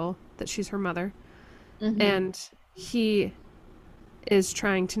control, that she's her mother. Mm-hmm. And he is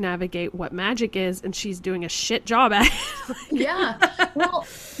trying to navigate what magic is, and she's doing a shit job at it. Yeah. Well,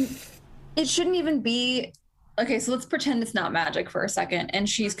 it shouldn't even be... Okay, so let's pretend it's not magic for a second, and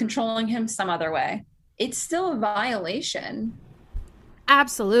she's controlling him some other way. It's still a violation.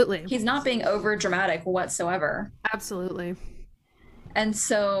 Absolutely. He's not being over dramatic whatsoever. Absolutely. And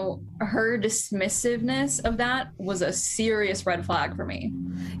so her dismissiveness of that was a serious red flag for me.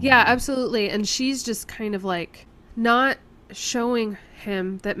 Yeah, absolutely. And she's just kind of like not showing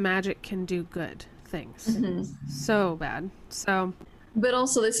him that magic can do good things. Mm-hmm. So bad. So. But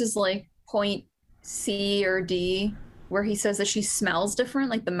also this is like point C or D where he says that she smells different,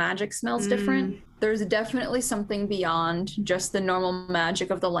 like the magic smells different. There's definitely something beyond just the normal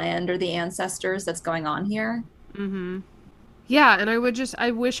magic of the land or the ancestors that's going on here. Mm-hmm. Yeah, and I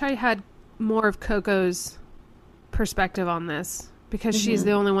wish I had more of Coco's perspective on this because she's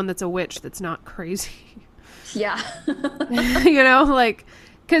the only one that's a witch that's not crazy. Yeah. You know, like,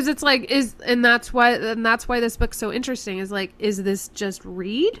 because it's like, that's why this book's so interesting is like, is this just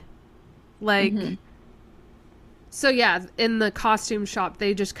Reed? Like, so yeah, in the costume shop,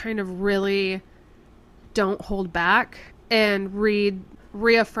 they just kind of really don't hold back, and Reed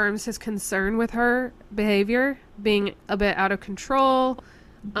reaffirms his concern with her behavior being a bit out of control.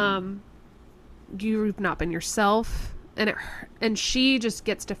 You've not been yourself, and she just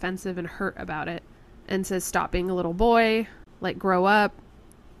gets defensive and hurt about it and says, stop being a little boy. like grow up.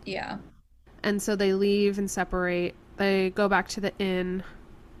 Yeah. And so they leave and separate. They go back to the inn.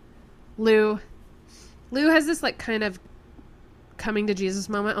 Lou has this like kind of coming to Jesus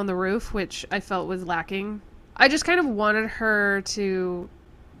moment on the roof, which I felt was lacking. I just kind of wanted her to,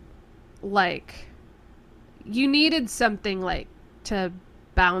 like, you needed something like to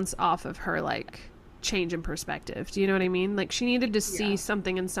bounce off of her, like, change in perspective. Do you know what I mean? Like, she needed to see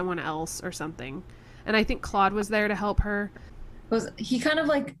something in someone else or something. And I think Claude was there to help her. He kind of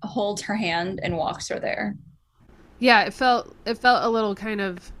like holds her hand and walks her there. Yeah, it felt a little kind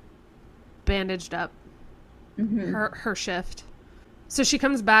of bandaged up. Mm-hmm. Her shift. So she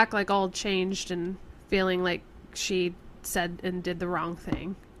comes back like all changed and feeling like she said and did the wrong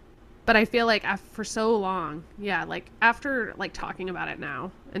thing. But I feel like for so long, yeah, like after like talking about it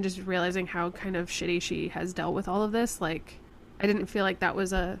now and just realizing how kind of shitty she has dealt with all of this, like I didn't feel like that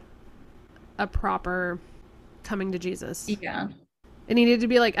was a proper coming to Jesus. Yeah. It needed to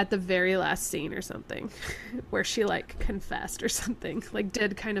be like at the very last scene or something where she like confessed or something, like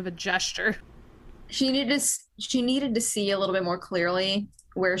did kind of a gesture. She needed to see a little bit more clearly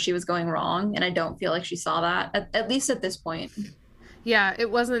where she was going wrong, and I don't feel like she saw that at least at this point. Yeah, it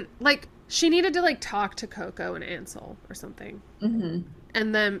wasn't like she needed to like talk to Coco and Ansel or something. Mm-hmm.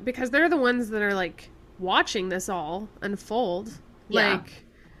 And then because they're the ones that are like watching this all unfold, Yeah. like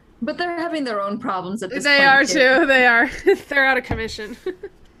but they're having their own problems at this point. They are too. They are. They're out of commission.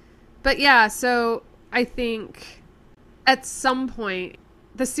 But yeah, so I think at some point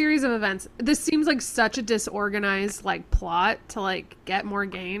the series of events, this seems like such a disorganized like plot to like get more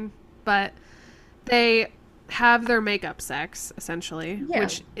gain, but they have their makeup sex essentially,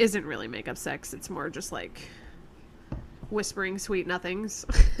 which isn't really makeup sex. It's more just like whispering sweet nothings.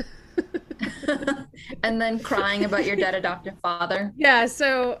 And then crying about your dead adoptive father. Yeah,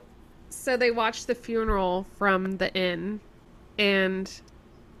 so they watch the funeral from the inn, and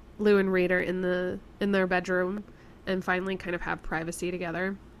Lou and Reed are in their bedroom and finally kind of have privacy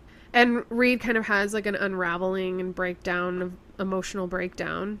together. And Reed kind of has like an unraveling and emotional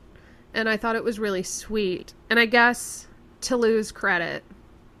breakdown. And I thought it was really sweet. And I guess to Lou's credit,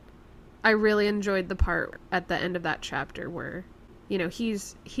 I really enjoyed the part at the end of that chapter where, you know,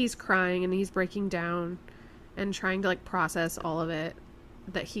 he's crying and he's breaking down and trying to like process all of it,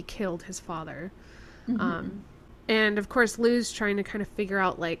 that he killed his father. Mm-hmm. And of course Lou's trying to kind of figure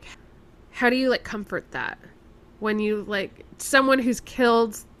out like, how do you like comfort that when you like someone who's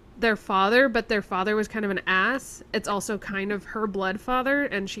killed their father, but their father was kind of an ass. It's also kind of her blood father,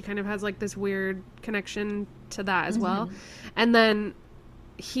 and she kind of has like this weird connection to that as well. And then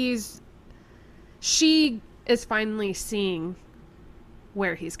she is finally seeing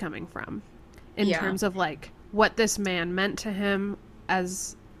where he's coming from in terms of like what this man meant to him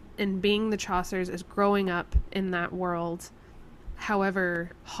as in being the Chaucers, as growing up in that world.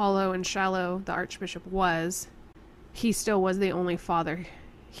 However hollow and shallow the Archbishop was, he still was the only father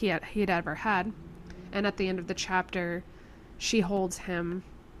he had ever had. And at the end of the chapter, she holds him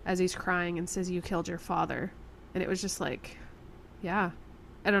as he's crying and says, "You killed your father." And it was just like, yeah,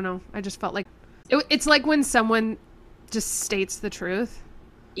 I don't know. I just felt like it's like when someone just states the truth.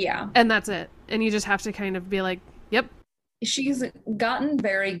 Yeah. And that's it. And you just have to kind of be like, yep. She's gotten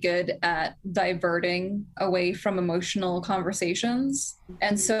very good at diverting away from emotional conversations.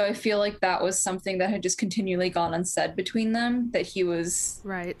 And so I feel like that was something that had just continually gone unsaid between them, that he was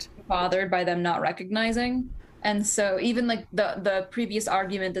right bothered by them not recognizing. And so even like the previous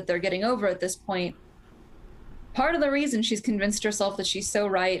argument that they're getting over at this point, part of the reason she's convinced herself that she's so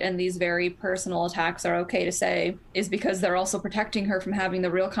right and these very personal attacks are okay to say is because they're also protecting her from having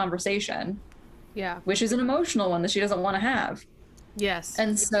the real conversation. Yeah. Which is an emotional one that she doesn't want to have. Yes.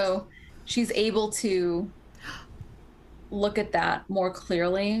 And so she's able to look at that more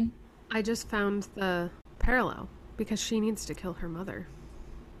clearly. I just found the parallel because she needs to kill her mother.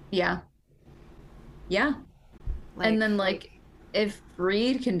 Yeah. Yeah. Like, and then like if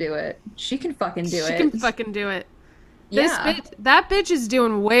Reed can do it, she can fucking do it. She can fucking do it. Yeah. That bitch is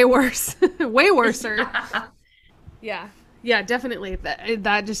doing way worse. Way worser. Yeah. Yeah, definitely.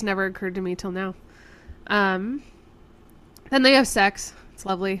 That just never occurred to me till now. Then they have sex. It's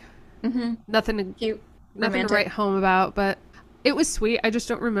lovely. Mm-hmm. Nothing to cute, nothing to write home about, but it was sweet. I just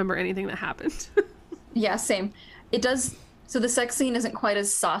don't remember anything that happened. Yeah, same. It does. So the sex scene isn't quite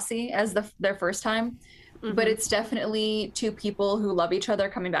as saucy as their first time, but it's definitely two people who love each other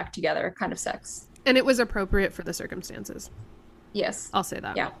coming back together kind of sex. And it was appropriate for the circumstances. Yes. I'll say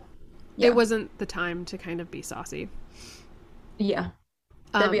that. Yeah. It wasn't the time to kind of be saucy. Yeah.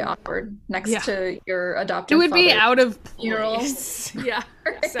 That'd be awkward next to your adoptive father. It would be out of place. Yeah,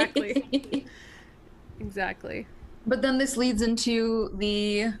 exactly. Exactly. But then this leads into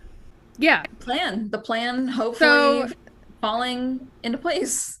Yeah. the plan hopefully So, falling into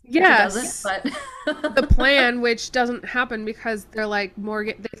place, which it doesn't, yes, but the plan, which doesn't happen because they're like,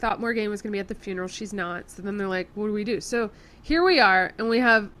 Morgan, they thought Morgan was going to be at the funeral. She's not. So then they're like, what do we do? So here we are, and we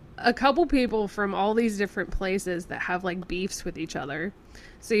have a couple people from all these different places that have like beefs with each other.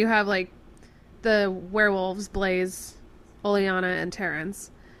 So you have like the werewolves, Blaze, Oleana, and Terrence.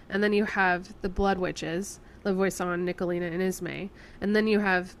 And then you have the Blood Witches, Levoisin, Nicolina, and Ismay. And then you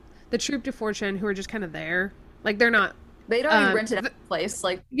have the Troupe de Fortune, who are just kind of there. Like, they're not. they'd already rented out the place.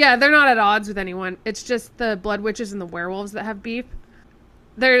 Like, Yeah, they're not at odds with anyone. It's just the Blood Witches and the werewolves that have beef.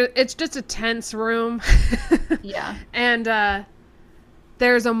 It's just a tense room. yeah. And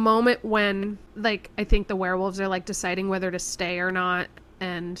there's a moment when, like, I think the werewolves are, like, deciding whether to stay or not.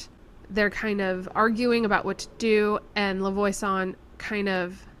 And they're kind of arguing about what to do. And Levoisin kind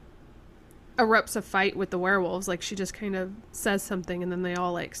of erupts a fight with the werewolves. Like, she just kind of says something and then they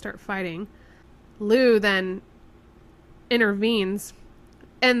all, like, start fighting. Lou then intervenes,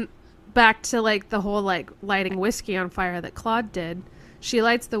 and back to like the whole like lighting whiskey on fire that Claude did. She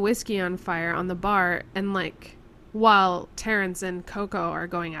lights the whiskey on fire on the bar, and like while Terrence and Coco are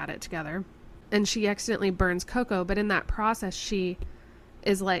going at it together, and she accidentally burns Coco, but in that process she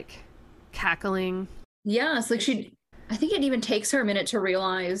is like cackling. Yeah, it's like I think it even takes her a minute to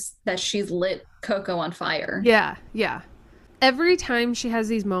realize that she's lit Coco on fire. Yeah. Every time she has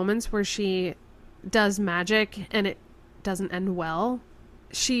these moments where she does magic and it doesn't end well,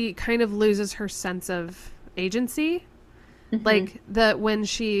 she kind of loses her sense of agency. Mm-hmm. Like when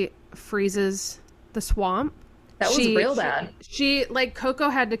she freezes the swamp, that was real bad. She like Coco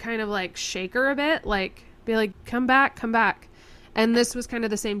had to kind of like shake her a bit, like be like, come back. And this was kind of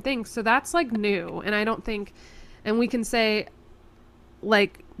the same thing. So that's like new. And I don't think, and we can say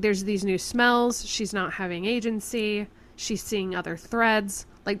like there's these new smells. She's not having agency. She's seeing other threads.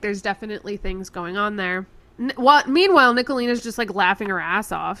 Like there's definitely things going on there. Meanwhile, Nicolina's just like laughing her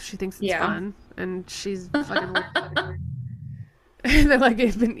ass off. She thinks it's fun, and she's fucking. They're like,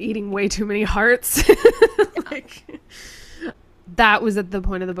 I've been eating way too many hearts. Like, that was at the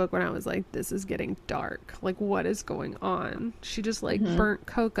point of the book when I was like, this is getting dark. Like, what is going on? She just like burnt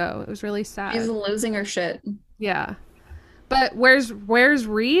Coco. It was really sad. She's losing her shit. Yeah. But where's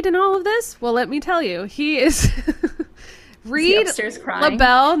Reed in all of this? Well, let me tell you, he is. Reed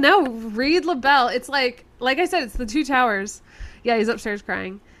LaBelle. No, Reed LaBelle. It's like I said, it's the Two Towers. Yeah, he's upstairs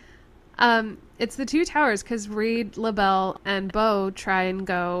crying. It's the Two Towers because Reed LaBelle and Beau try and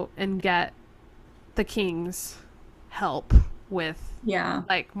go and get the king's help with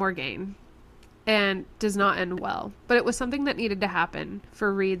like Morgaine, and does not end well. But it was something that needed to happen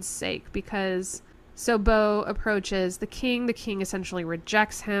for Reed's sake, because so Beau approaches the king. The king essentially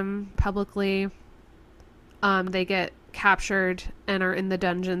rejects him publicly. They get captured and are in the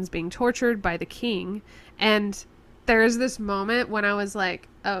dungeons being tortured by the king. And there's this moment when I was like,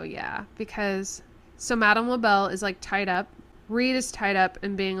 oh yeah, because so Madame LaBelle is like tied up, Reed is tied up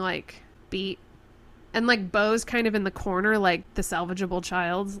and being like beat, and like Beau's kind of in the corner like the salvageable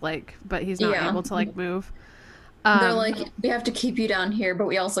child, like, but he's not able to like move. They're like, we have to keep you down here, but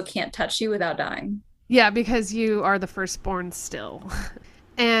we also can't touch you without dying. Yeah, because you are the firstborn still.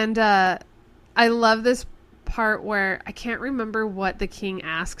 And I love this part where I can't remember what the king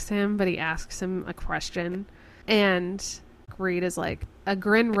asks him, but he asks him a question, and Reed is like, a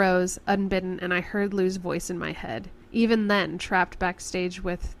grin rose unbidden, and I heard Lou's voice in my head. Even then, trapped backstage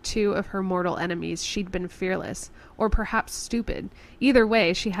with two of her mortal enemies, she'd been fearless, or perhaps stupid. Either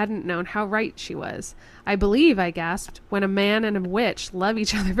way, she hadn't known how right she was. I believe, I gasped, when a man and a witch love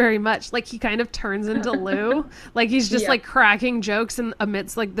each other very much. Like, he kind of turns into Lou. Like, he's just like cracking jokes and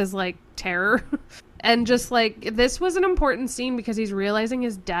amidst like this like terror. And just like, this was an important scene because he's realizing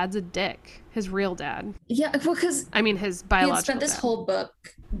his dad's a dick. His real dad. Yeah, well, because I mean, his biological dad. He spent this whole book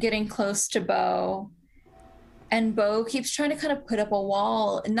getting close to Beau, and Beau keeps trying to kind of put up a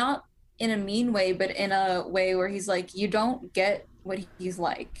wall, not in a mean way, but in a way where he's like, you don't get what he's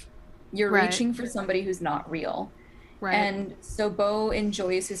like. You're reaching for somebody who's not real. Right. And so Beau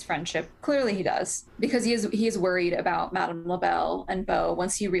enjoys his friendship. Clearly he does, because he is worried about Madame LaBelle and Beau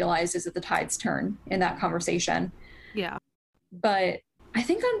once he realizes that the tides turn in that conversation. Yeah. But I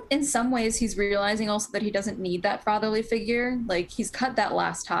think in some ways he's realizing also that he doesn't need that fatherly figure. Like, he's cut that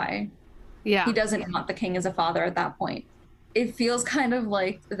last tie. Yeah. He doesn't want the king as a father at that point. It feels kind of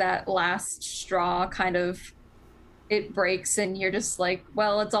like that last straw kind of, it breaks and you're just like,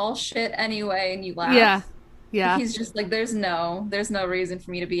 well, it's all shit anyway, and you laugh. Yeah. Yeah. He's just like, there's no reason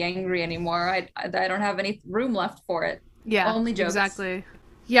for me to be angry anymore. I don't have any room left for it. Yeah. Only jokes. Exactly.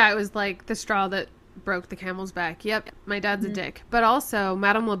 Yeah, it was like the straw that broke the camel's back. Yep, my dad's a Mhm. dick. But also,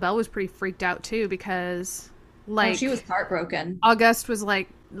 Madame LaBelle was pretty freaked out too because, Oh, she was like, heartbroken. Auguste was like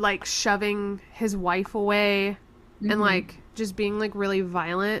shoving his wife away and Hmm. like just being like really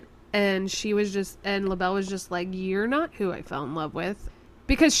violent, and she was just and LaBelle was just like, "You're not who I fell in love with,"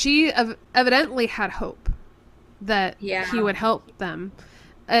 because she evidently had hope that he Yeah. would help them,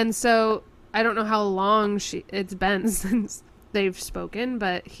 and so I don't know how long it's been since they've spoken,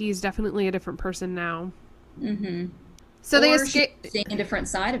 but he's definitely a different person now. Hmm. So they Or she's escape. seeing a different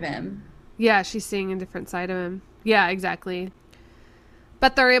side of him. Yeah, she's seeing a different side of him. Yeah, exactly.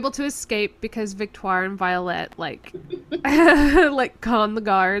 But they're able to escape because Victoire and Violet like like con the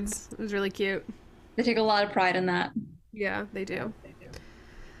guards. It was really cute. They take a lot of pride in that. Yeah, they do.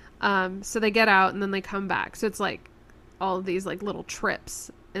 So they get out and then they come back. So it's like all of these like little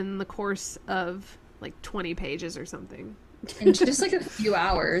trips in the course of like 20 pages or something. In just like a few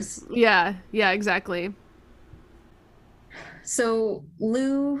hours. Yeah, yeah, exactly. So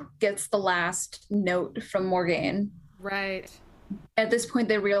Lou gets the last note from Morgaine. Right. At this point,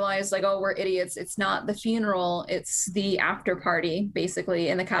 they realize, like, oh, we're idiots. It's not the funeral, it's the after party, basically,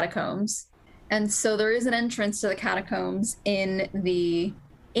 in the catacombs. And so there is an entrance to the catacombs in the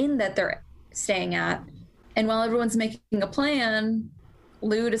inn that they're staying at. And while everyone's making a plan,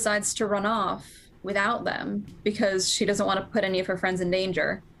 Lou decides to run off without them because she doesn't want to put any of her friends in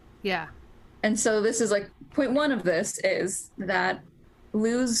danger. Yeah. And so this is like point one of this is that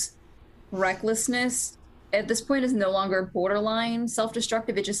Lou's recklessness at this point is no longer borderline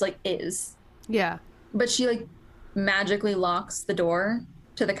self-destructive. It just like is. Yeah. But she like magically locks the door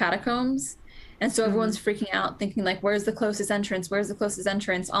to the catacombs. And so everyone's freaking out, thinking like, where's the closest entrance? Where's the closest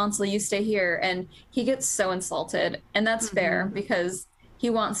entrance? Ansel, you stay here. And he gets so insulted. And that's fair because he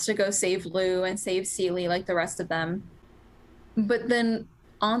wants to go save Lou and save Seeley like the rest of them. But then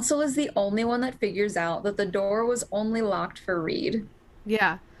Ansel is the only one that figures out that the door was only locked for Reed.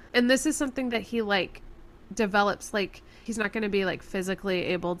 Yeah. And this is something that he like develops, like he's not going to be like physically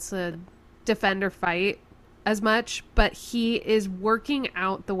able to defend or fight as much, but he is working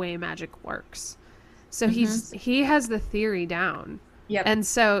out the way magic works. So he has the theory down. Yep. And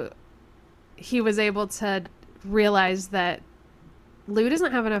so he was able to realize that Lou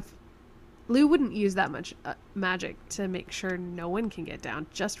doesn't have enough. Lou wouldn't use that much magic to make sure no one can get down.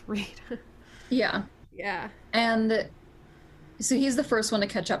 Just Reed. Yeah. Yeah. And so he's the first one to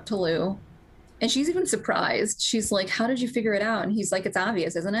catch up to Lou. And she's even surprised. She's like, how did you figure it out? And he's like, it's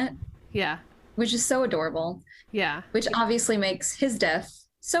obvious, isn't it? Yeah. Which is so adorable, Yeah. which obviously makes his death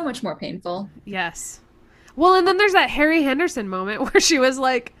so much more painful. Yes. Well, and then there's that Harry Henderson moment where she was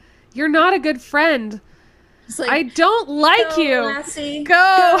like, "You're not a good friend. It's like, I don't like go, you. Lassie,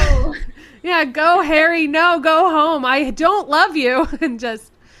 Go." go. Yeah, go Harry. No, go home. I don't love you. And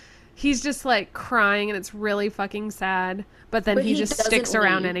just he's just like crying and it's really fucking sad. But then But he he just doesn't sticks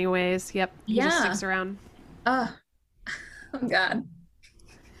around leave. anyways. Yep. He just Yeah. sticks around. Oh God.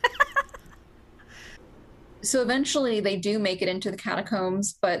 So eventually they do make it into the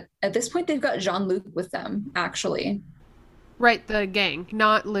catacombs, but at this point they've got Jean-Luc with them, actually. Right, the gang.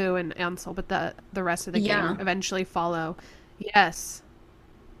 Not Lou and Ansel, but the rest of the Yeah. gang eventually follow. Yes.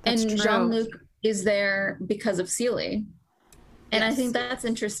 That's And true. Jean-Luc is there because of Seeley. And I Yes. think that's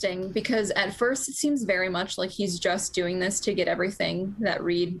interesting because at first it seems very much like he's just doing this to get everything that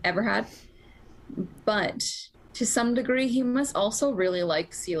Reed ever had. But to some degree, he must also really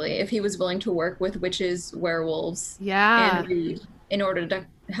like Seeley if he was willing to work with witches, werewolves, Yeah. and Reed in order to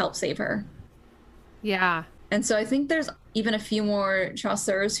help save her. Yeah. And so I think there's even a few more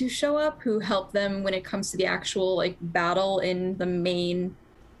chasseurs who show up who help them when it comes to the actual like battle in the main,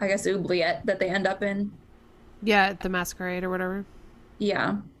 I guess, oubliette that they end up in. Yeah, the masquerade or whatever.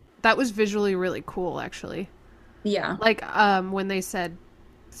 Yeah. That was visually really cool, actually. Yeah. Like, when they said,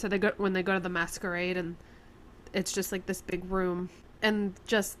 so when they go to the masquerade and it's just like this big room and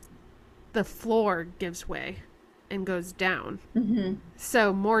just the floor gives way and goes down. Hmm.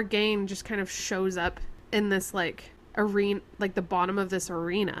 So Morgaine just kind of shows up in this like arena, like the bottom of this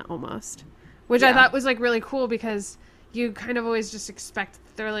arena almost, which I Yeah. thought was like really cool because you kind of always just expect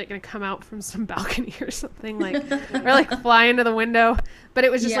that they're like going to come out from some balcony or something like, or like fly into the window. But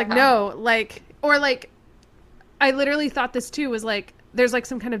it was just like, Yeah. no, like, or like, I literally thought this too was like, there's like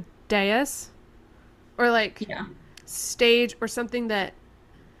some kind of dais or like Yeah. stage or something that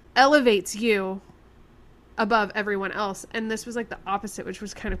elevates you above everyone else. And this was like the opposite, which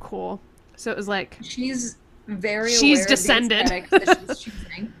was kind of cool. So it was like, She's very She's aware descended. of the aesthetics that she's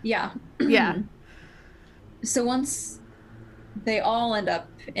choosing. Yeah. yeah, So once they all end up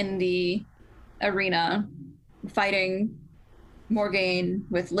in the arena fighting Morgaine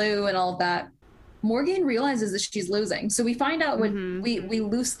with Lou and all of that, Morgan realizes that she's losing. So we find out what Mm-hmm. we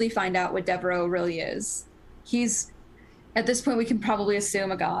loosely find out what Devereaux really is. He's at this point we can probably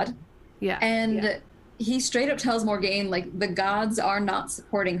assume a god. Yeah. And he straight up tells Morgaine like the gods are not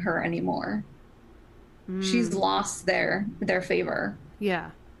supporting her anymore. She's Mm. lost their favor.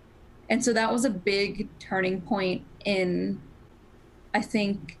 Yeah. And so that was a big turning point in I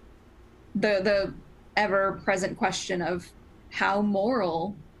think the ever present question of how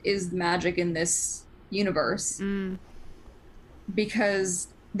moral is magic in this universe, Mm. because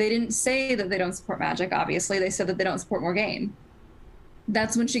they didn't say that they don't support magic, obviously. They said that they don't support Morgaine.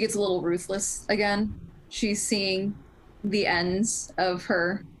 That's when she gets a little ruthless again. She's seeing the ends of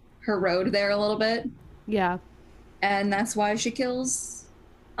her road there a little bit. Yeah. And that's why she kills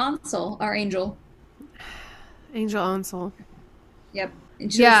Ansel, our angel. Angel Ansel. Yep.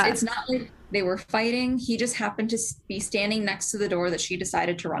 And Yeah. it's not like they were fighting. He just happened to be standing next to the door that she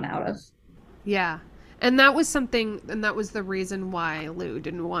decided to run out of. Yeah. And that was something, and that was the reason why Lou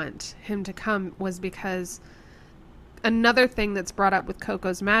didn't want him to come, was because another thing that's brought up with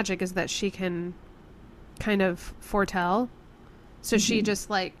Coco's magic is that she can kind of foretell. So she just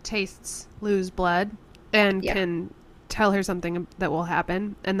like tastes Lou's blood and Yeah. can tell her something that will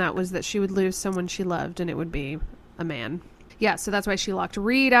happen. And that was that she would lose someone she loved and it would be a man. Yeah, so that's why she locked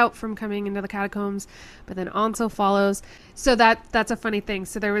Reed out from coming into the catacombs, but then Ansel follows. So that's a funny thing.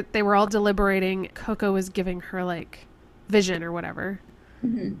 So they were all deliberating. Coco was giving her like vision or whatever,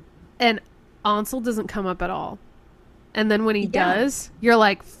 and Ansel doesn't come up at all. And then when he Yeah. does, you're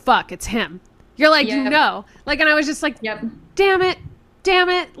like, "Fuck, it's him." You're like, you Yep. know, like, and I was just like, Yep. damn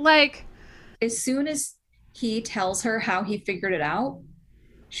it, like, As soon as he tells her how he figured it out,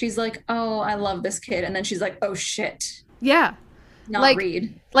 she's like, "Oh, I love this kid." And then she's like, "Oh shit, yeah, not like,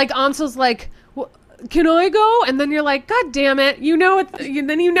 Reed." like Ansel's like, can I go? And then you're like, God damn it, you know it.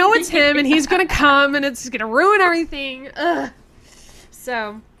 Then you know it's him, and he's gonna come, and it's gonna ruin everything. Ugh.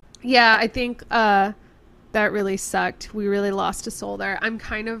 So, yeah, I think that really sucked. We really lost a soul there. I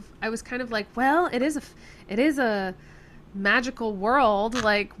was kind of like, well, it is a magical world.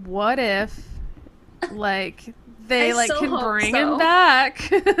 Like, what if, like, they I like so can hope bring so. him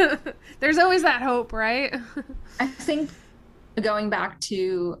back? There's always that hope, right? I think going back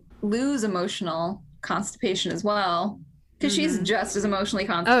to Lou's emotional constipation as well, because she's just as emotionally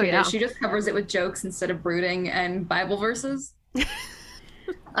constipated. yeah. She just covers it with jokes instead of brooding and Bible verses.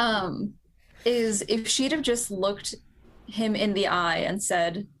 Is if she'd have just looked him in the eye and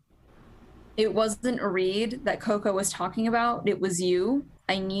said, "It wasn't Reed that Coco was talking about, it was you.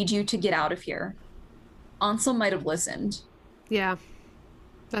 I need you to get out of here." Ansel might have listened. Yeah,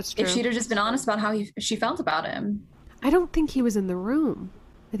 that's true. If she'd have just been honest about how she felt about him. I don't think he was in the room.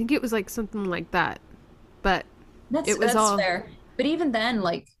 I think it was like something like that. But That's fair. But even then,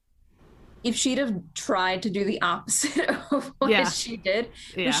 like, if she'd have tried to do the opposite of what she did,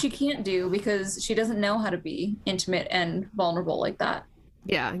 which she can't do because she doesn't know how to be intimate and vulnerable like that.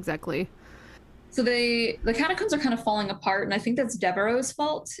 Yeah, exactly. So the catacombs are kind of falling apart, and I think that's Devereaux's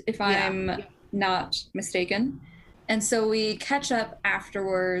fault, if I'm not mistaken. And so we catch up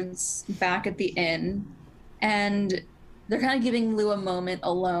afterwards back at the inn, and they're kind of giving Lou a moment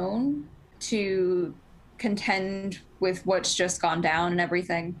alone to contend with what's just gone down and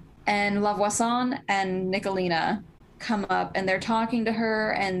everything. And Lavoisin and Nicolina come up and they're talking to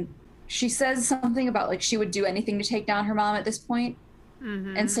her, and she says something about like she would do anything to take down her mom at this point.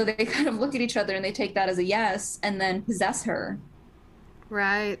 And so they kind of look at each other and they take that as a yes and then possess her.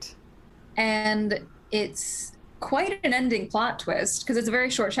 Right. And it's quite an ending plot twist because it's a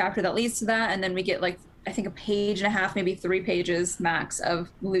very short chapter that leads to that, and then we get like I think a page and a half, maybe 3 pages max of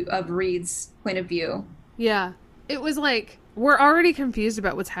Reed's point of view. Yeah. It was like we're already confused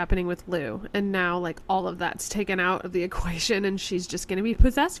about what's happening with Lou, and now like all of that's taken out of the equation and she's just going to be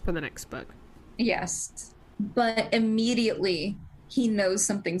possessed for the next book. Yes. But immediately he knows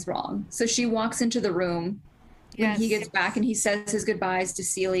something's wrong. So she walks into the room when he gets back and he says his goodbyes to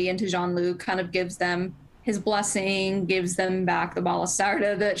Celie and to Jean-Luc, kind of gives them his blessing, gives them back the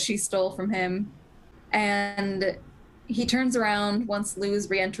Balisarda that she stole from him. And he turns around once Lou's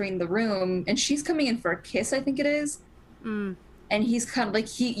re-entering the room and she's coming in for a kiss, I think it is. And he's kind of like,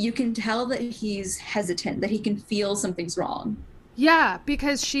 you can tell that he's hesitant, that he can feel something's wrong. Yeah,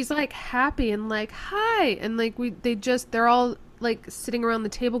 because she's like happy and like, hi. And like they're all like sitting around the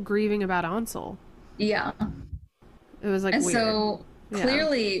table grieving about Ansel. Yeah. It was like and weird. So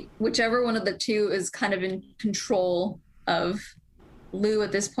clearly whichever one of the two is kind of in control of Lou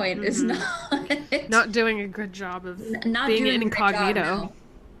at this point is not doing a good job of not being doing incognito. Job, no.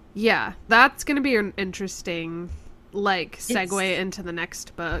 Yeah, that's going to be an interesting like segue into the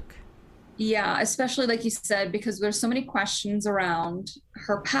next book. Yeah, especially like you said, because there's so many questions around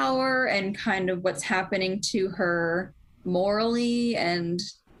her power and kind of what's happening to her morally and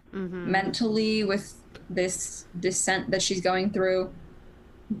Mm-hmm. mentally with this descent that she's going through.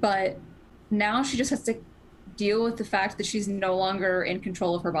 But now she just has to deal with the fact that she's no longer in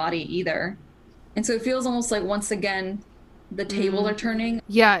control of her body either. And so it feels almost like once again the tables Mm. are turning.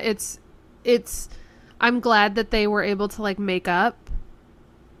 Yeah, it's I'm glad that they were able to like make up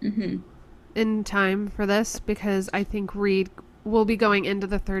Hmm. in time for this, because I think Reed will be going into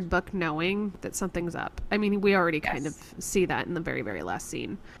the third book knowing that something's up. I mean, we already kind of Yes. see that in the very, very last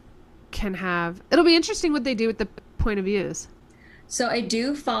scene. It'll be interesting what they do with the point of views. So I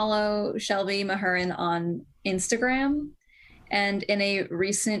do follow Shelby Mahurin on Instagram, and in a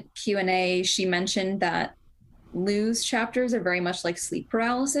recent Q&A, she mentioned that Lou's chapters are very much like sleep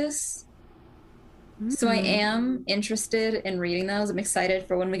paralysis. So I Mm. am interested in reading those. I'm excited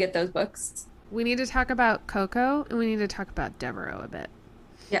for when we get those books. We need to talk about Coco, and we need to talk about Devereaux a bit,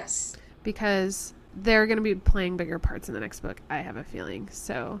 Yes. because they're going to be playing bigger parts in the next book, I have a feeling.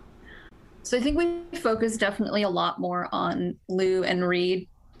 So I think we focus definitely a lot more on Lou and Reed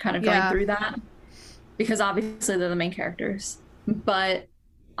kind of going Yeah. through that because obviously they're the main characters. But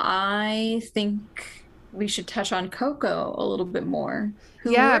I think we should touch on Coco a little bit more,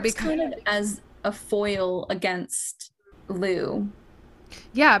 who Yeah, works kind of as a foil against Lou.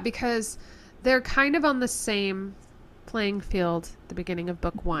 because they're kind of on the same playing field at the beginning of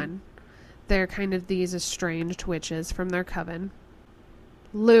book one. They're kind of these estranged witches from their coven.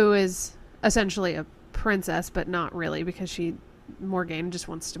 Lou is essentially a princess, but not really, because Morgane just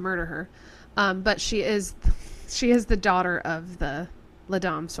wants to murder her. But she is the daughter of the La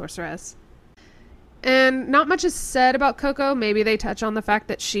Dame sorceress. And not much is said about Coco. Maybe they touch on the fact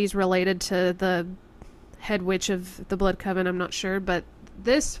that she's related to the head witch of the Blood Coven. I'm not sure, but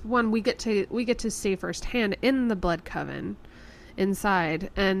this one we get to see firsthand in the Blood Coven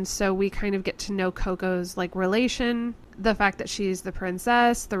inside, and so we kind of get to know Coco's like relation, the fact that she's the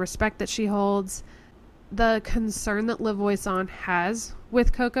princess, the respect that she holds, the concern that Lavoisin has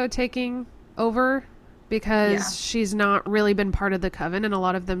with Coco taking over, because Yeah. she's not really been part of the coven, and a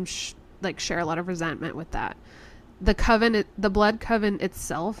lot of them share a lot of resentment with that. The Blood Coven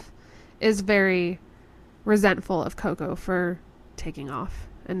itself is very resentful of Coco for taking off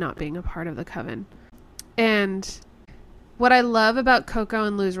and not being a part of the coven. And what I love about Coco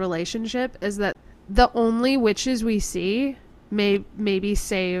and Lou's relationship is that the only witches we see, maybe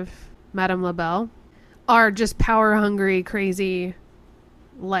save Madame Labelle, are just power hungry, crazy,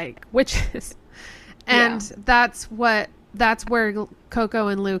 like witches. And that's where Coco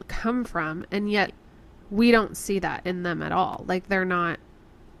and Lou come from, and yet we don't see that in them at all. Like, they're not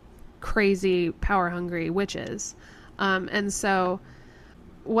crazy, power hungry witches. And so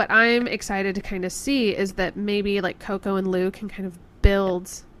what I'm excited to kind of see is that maybe like Coco and Lou can kind of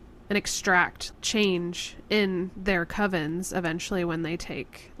build and extract change in their covens eventually when they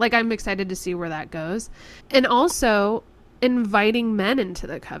take, like, I'm excited to see where that goes. And also inviting men into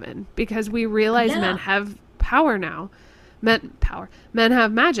the coven, because we realize men have power now. Men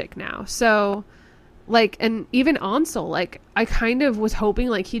have magic now. So like, and even Ansel, like, I kind of was hoping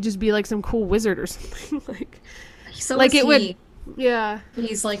like he'd just be like some cool wizard or something. Like, So like it he, would, yeah.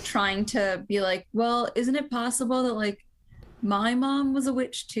 he's like trying to be like, well, isn't it possible that like my mom was a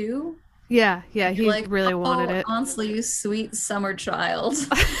witch too? Yeah, Be he like, really wanted oh, it. Ansel, you sweet summer child.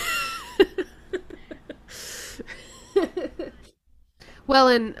 Well,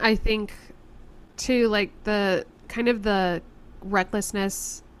 and I think too, like, the kind of the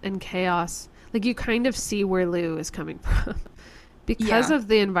recklessness and chaos, like, you kind of see where Lou is coming from because Yeah. of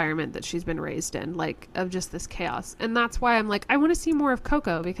the environment that she's been raised in, like, of just this chaos. And that's why I'm like, I want to see more of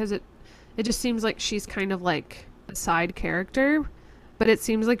Coco, because it just seems like she's kind of like a side character, but it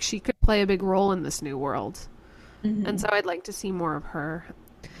seems like she could play a big role in this new world. Mhm. And so I'd like to see more of her.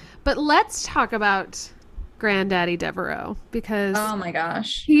 But let's talk about Granddaddy Devereaux, because Oh my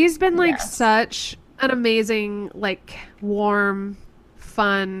gosh. he's been like Yes. such an amazing, like, warm,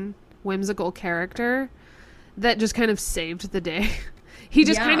 fun, whimsical character that just kind of saved the day. He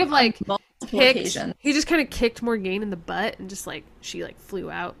just Yeah, kind of like on multiple kicked, occasions. he just kind of kicked Morgane in the butt, and just like she like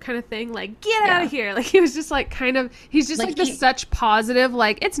flew out, kind of thing, like, get out Yeah. of here. Like, he was just like kind of, he's just Like, like this such positive,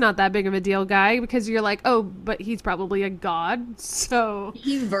 like, it's not that big of a deal guy, because you're like, oh, but he's probably a god, so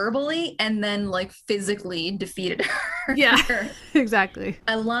He verbally and then like physically defeated her. yeah. Exactly.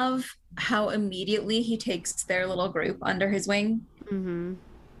 I love how immediately he takes their little group under his wing Mm-hmm.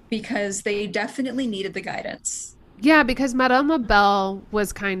 because they definitely needed the guidance. Yeah, because Madame Labelle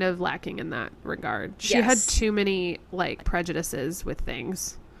was kind of lacking in that regard. She had Yes. too many like prejudices with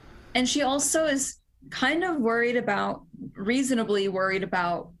things. And she also is kind of reasonably worried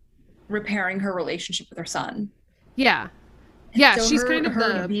about repairing her relationship with her son. Yeah. And Yeah, so she's kind of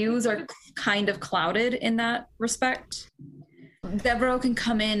her the views are kind of clouded in that respect. Devereaux can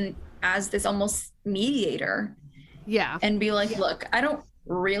come in as this almost mediator yeah. and be like, look, I don't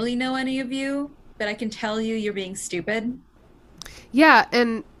really know any of you, but I can tell you you're being stupid. Yeah,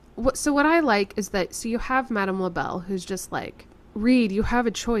 and so what I like is that so you have Madame Labelle who's just like, Reed, you have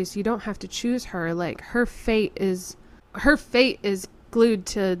a choice. You don't have to choose her. Like her fate is glued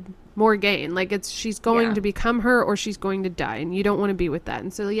to Morgaine. Like it's she's going Yeah. to become her or she's going to die, and you don't want to be with that.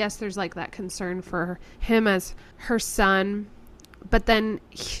 And so yes, there's like that concern for him as her son, but then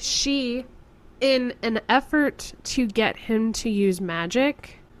she, in an effort to get him to use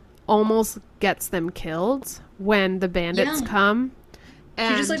magic, almost gets them killed when the bandits Yeah. come. She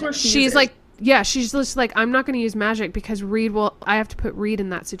just And like refuses. she's like, yeah, she's just like, I'm not going to use magic because I have to put Reed in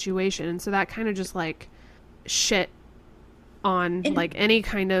that situation. And so that kind of just like shit on And like any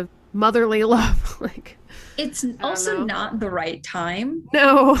kind of motherly love. Like, it's I don't also know. not the right time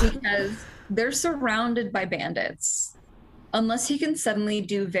No. because they're surrounded by bandits. Unless he can suddenly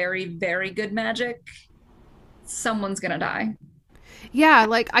do very, very good magic, someone's gonna die. Yeah,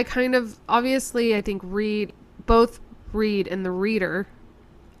 like I kind of, obviously, I think both Reed and the reader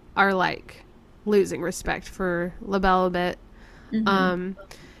are like losing respect for LaBelle a bit. Hmm. Um,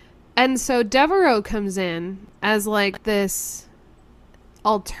 and so Devereaux comes in as like this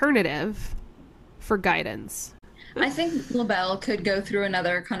alternative for guidance. I think LaBelle could go through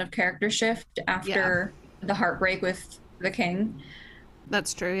another kind of character shift Yeah, after the heartbreak with the king,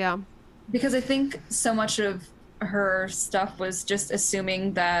 that's true. Yeah. because I think so much of her stuff was just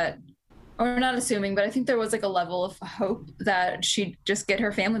assuming that, or not assuming, but I think there was like a level of hope that she'd just get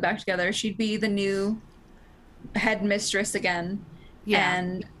her family back together. She'd be the new headmistress again. Yeah.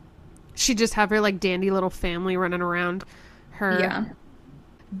 And She'd just have her like dandy little family running around her. yeah,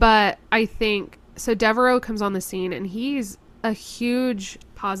 But I think so. Devereaux comes on the scene and he's a huge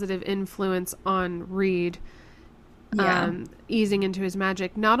positive influence on Reed, yeah, easing into his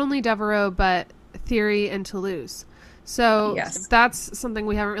magic. Not only Devereaux, but Theory and Toulouse. So yes, that's something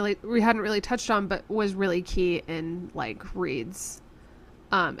we hadn't really touched on, but was really key in like Reed's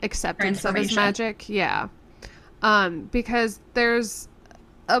acceptance of his transformation. magic. Yeah, because there's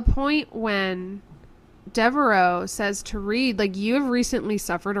a point when Devereaux says to Reed, like, you have recently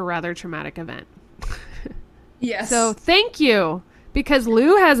suffered a rather traumatic event. So Yes. thank you, because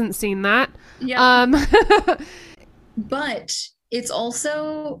Lou hasn't seen that. Yeah. Um, But it's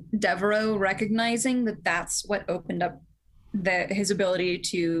also Devereaux recognizing that that's what opened up his ability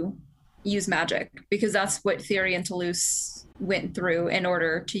to use magic, because that's what Theory and Toulouse went through in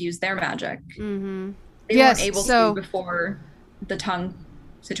order to use their magic. mhm. They weren't Yes. able to So before the tongue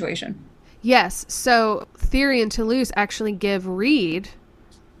situation. yes. So Theory and Toulouse actually give Reed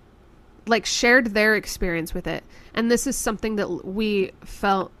like shared their experience with it, and this is something that we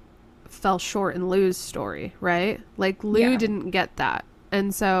fell short in Lou's story, right? Like Lou Yeah. didn't get that,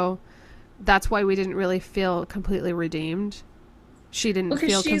 and so that's why we didn't really feel completely redeemed. She didn't Because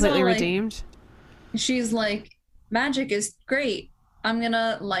feel completely redeemed. she's like, magic is great. I'm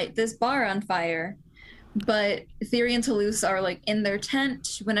gonna light this bar on fire. But Theory and Toulouse are like in their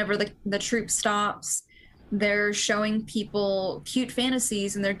tent whenever the troop stops. They're showing people cute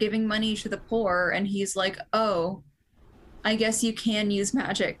fantasies and they're giving money to the poor. And he's like, oh, I guess you can use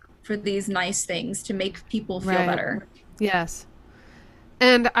magic for these nice things to make people feel Right. better. Yes.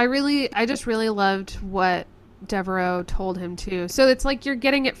 And I just really loved what Devereaux told him too. So it's like you're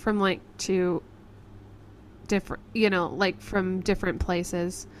getting it from like two different, like from different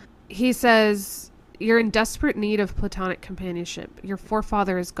places. He says, you're in desperate need of platonic companionship. Your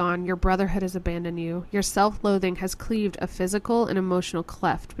forefather is gone. Your brotherhood has abandoned you. Your self-loathing has cleaved a physical and emotional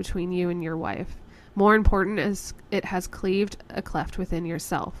cleft between you and your wife. More important is it has cleaved a cleft within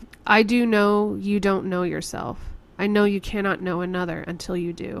yourself. I do know you don't know yourself. I know you cannot know another until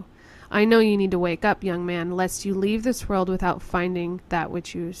you do. I know you need to wake up, young man, lest you leave this world without finding that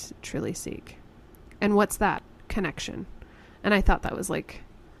which you truly seek. And what's that? Connection. And I thought that was like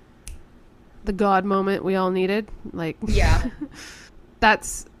the God moment we all needed. Like, Yeah.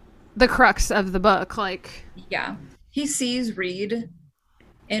 that's the crux of the book. Like, Yeah. He sees Reed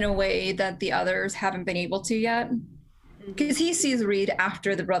in a way that the others haven't been able to yet. Because he sees Reed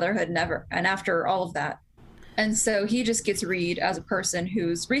after the Brotherhood never and after all of that. And so he just gets Reed as a person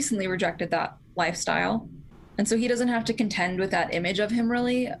who's recently rejected that lifestyle. And so he doesn't have to contend with that image of him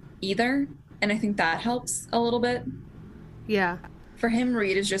really either. And I think that helps a little bit. yeah. For him,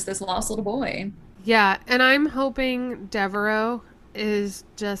 Reed is just this lost little boy. Yeah. And I'm hoping Devereaux is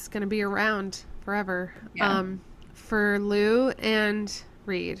just going to be around forever. Yeah. For Lou and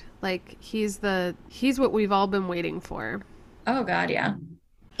Reed, like he's what we've all been waiting for. Oh God, yeah.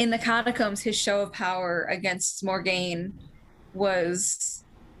 In the catacombs, his show of power against Morgaine was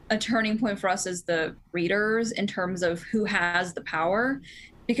a turning point for us as the readers in terms of who has the power,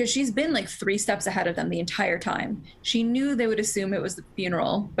 because she's been like 3 steps ahead of them the entire time. She knew they would assume it was the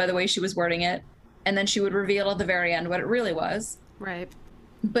funeral by the way she was wording it, and then she would reveal at the very end what it really was. Right.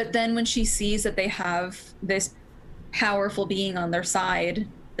 But then when she sees that they have this powerful being on their side,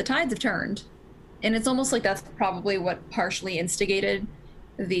 the tides have turned. And it's almost like that's probably what partially instigated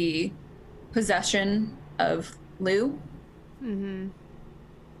the possession of Lou, Mm-hmm.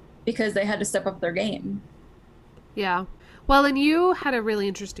 because they had to step up their game. Yeah. Well, and you had a really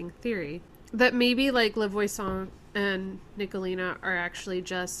interesting theory that maybe like Le Voisin and Nicolina are actually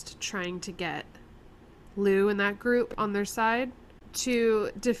just trying to get Lou and that group on their side to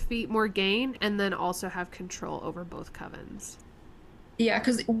defeat Morgaine and then also have control over both covens. Yeah,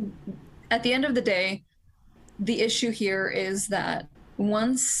 because at the end of the day, the issue here is that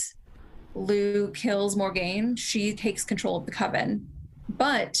once Lou kills Morgaine, she takes control of the coven.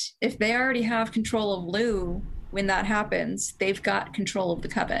 But if they already have control of Lou when that happens, they've got control of the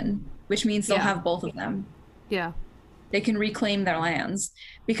coven, which means they'll Yeah. have both of them. Yeah. They can reclaim their lands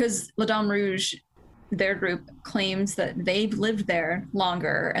because La Dame Rouge, their group, claims that they've lived there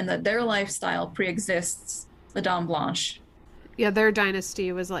longer and that their lifestyle pre-exists La Dame Blanche. Yeah, their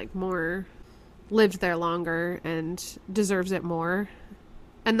dynasty was like more lived there longer and deserves it more.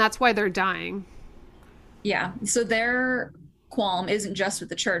 And that's why they're dying. Yeah, so their qualm isn't just with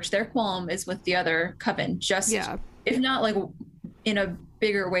the church. Their qualm is with the other coven, just Yeah. if not like in a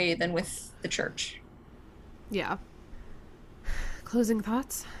bigger way than with the church. Yeah. Closing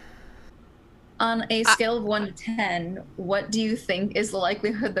thoughts? On a scale of 1 to 10, what do you think is the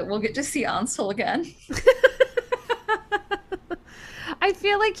likelihood that we'll get to see Ansel again? I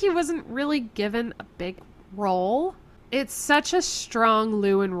feel like he wasn't really given a big role. It's such a strong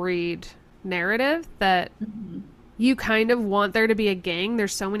Lou and Reed narrative that you kind of want there to be a gang.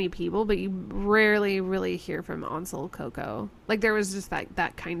 There's so many people, but you rarely really hear from Ansel Coco. Like there was just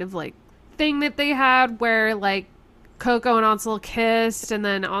that kind of like thing that they had where like Coco and Ansel kissed and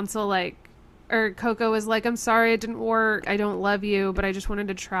then Ansel like or Coco was like, I'm sorry it didn't work. I don't love you, but I just wanted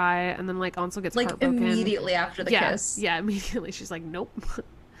to try. And then like Ansel gets Like heartbroken. immediately after the kiss. Yeah, immediately. She's like, nope.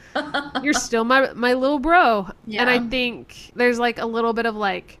 You're still my little bro. Yeah. And I think there's like a little bit of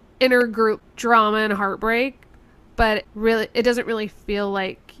like inner group drama and heartbreak, but really it doesn't really feel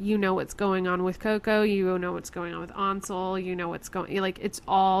like you know what's going on with Coco, you know what's going on with Ansel, you know what's going like it's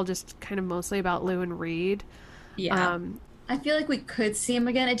all just kind of mostly about Lou and Reed. Yeah. I feel like we could see him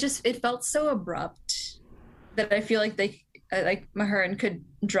again. It felt so abrupt that I feel like Mahurin could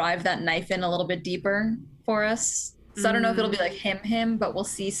drive that knife in a little bit deeper for us. So I don't know if it'll be like him, but we'll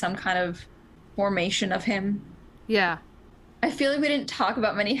see some kind of formation of him. Yeah. I feel like we didn't talk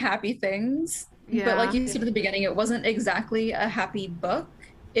about many happy things. Yeah. But like you said at the beginning, it wasn't exactly a happy book.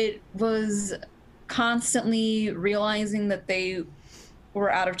 It was constantly realizing that they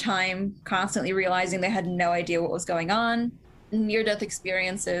were out of time, constantly realizing they had no idea what was going on, near-death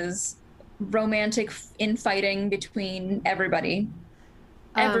experiences, romantic infighting between everybody.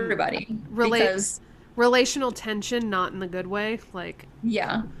 Because relational tension, not in the good way. Like,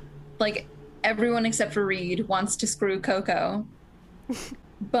 yeah, like everyone except for Reed wants to screw Coco.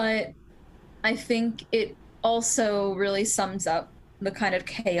 But I think it also really sums up the kind of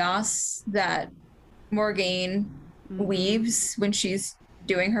chaos that Morgaine weaves when she's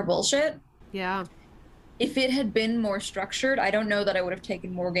doing her bullshit. Yeah. If it had been more structured, I don't know that I would have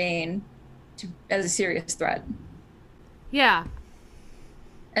taken Morgaine as a serious threat. Yeah.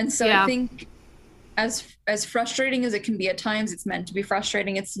 And so I think as frustrating as it can be at times, it's meant to be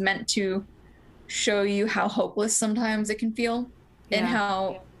frustrating. It's meant to show you how hopeless sometimes it can feel. And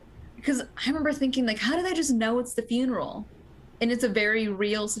how, because I remember thinking like, how do they just know it's the funeral? And it's a very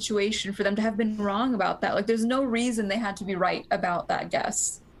real situation for them to have been wrong about that. Like there's no reason they had to be right about that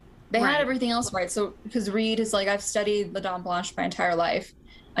guess. They had everything else right. So because Reed is like, I've studied La Dame Blanche my entire life.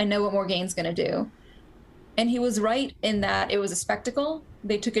 I know what Morgaine's going to do. And he was right in that it was a spectacle.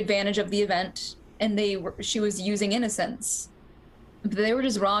 They took advantage of the event and she was using innocence. But they were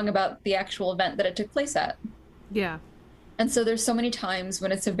just wrong about the actual event that it took place at. Yeah. And so there's so many times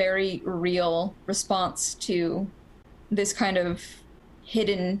when it's a very real response to this kind of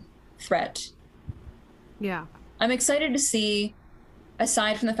hidden threat. Yeah. I'm excited to see,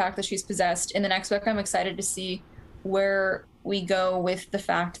 aside from the fact that she's possessed, in the next book, I'm excited to see where we go with the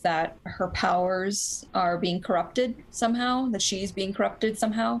fact that her powers are being corrupted somehow, that she's being corrupted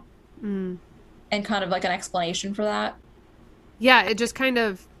somehow, Mm. and kind of like an explanation for that. Yeah, it just kind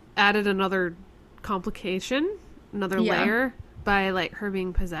of added another complication, another Yeah. layer by like her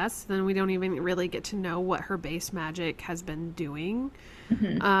being possessed. Then we don't even really get to know what her base magic has been doing.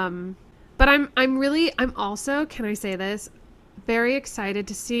 Hmm. But I'm also, can I say this, very excited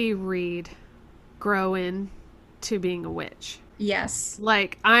to see Reed grow in to being a witch. Yes.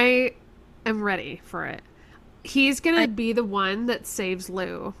 Like, I am ready for it. He's gonna I, be the one that saves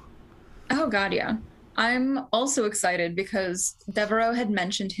Lou. oh God, yeah. I'm also excited because Devereaux had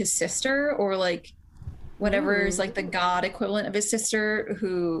mentioned his sister, or like whatever is Ooh. like the god equivalent of his sister,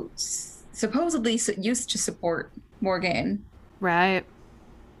 who supposedly used to support Morgaine. Right.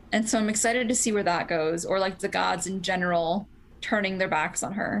 And so I'm excited to see where that goes, or like the gods in general turning their backs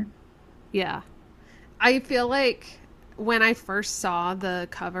on her. Yeah. I feel like when I first saw the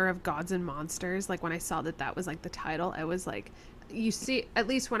cover of Gods and Monsters, like when I saw that that was like the title, I was like, you see, at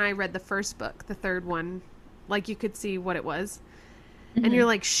least when I read the first book, the third one, like you could see what it was. And you're Hmm.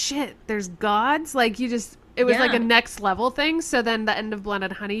 like, shit, there's gods? Like you just, it was like a Yeah. next level thing. So then the end of Blood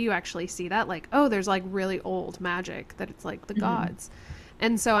and Honey, you actually see that, like, oh, there's like really old magic that it's like the Hmm. gods.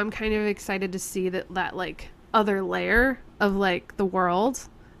 And so I'm kind of excited to see that like other layer of like the world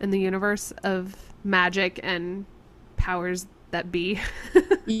and the universe of magic and powers that be.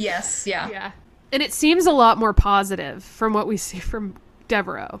 Yes. Yeah. Yeah. And it seems a lot more positive from what we see from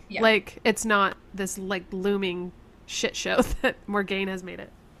Devereaux. Yeah. Like it's not this like looming shit show that Morgaine has made it.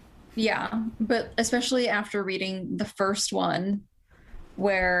 Yeah. But especially after reading the first one,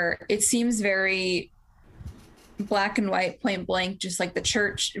 where it seems very black and white, point blank, just like the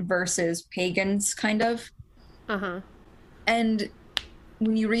church versus pagans, kind of. Uh-huh. And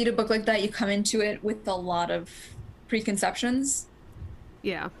when you read a book like that, you come into it with a lot of preconceptions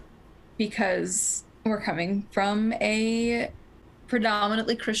Yeah. because we're coming from a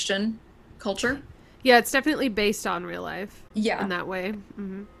predominantly Christian culture. Yeah, it's definitely based on real life in Yeah. that way.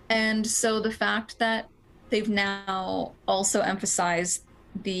 Hmm. And so the fact that they've now also emphasized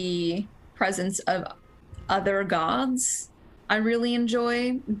the presence of other gods, I really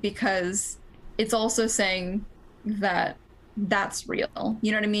enjoy because it's also saying that that's real.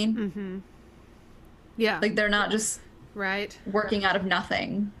 You know what I mean? Hmm. Yeah. Like they're not just Right. working out of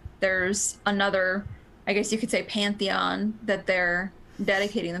nothing. There's another, I guess you could say, pantheon that they're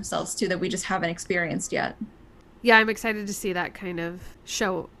dedicating themselves to that we just haven't experienced yet. Yeah, I'm excited to see that kind of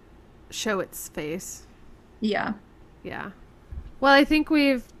show its face. Yeah. Yeah. Well, I think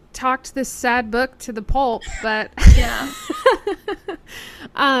we've talked this sad book to the pulp, but Yeah.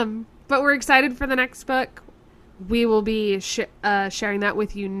 but we're excited for the next book. We will be sharing that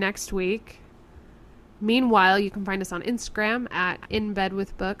with you next week. Meanwhile, you can find us on Instagram at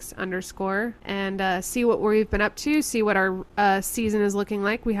inbedwithbooks_ and see what we've been up to, see what our season is looking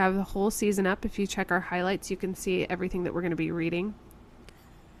like. We have the whole season up. If you check our highlights, you can see everything that we're going to be reading.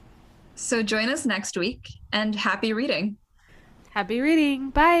 So join us next week and happy reading. Happy reading.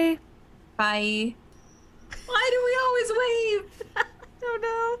 Bye. Bye. Why do we always wave? I don't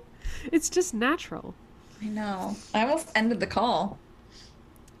know. It's just natural. I know. I almost ended the call.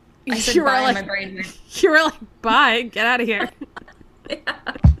 I said You were bye and like, my brain went, you were like, bye, get out of here. yeah.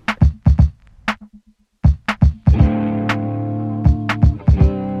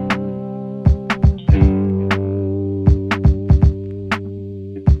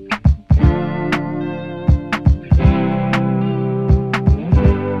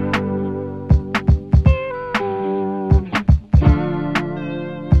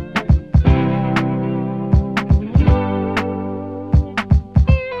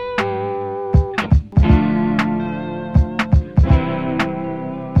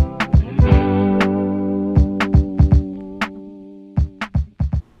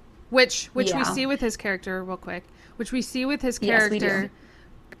 Which we Yeah. see with his character, real quick. Which we see with his Yes, we do. character.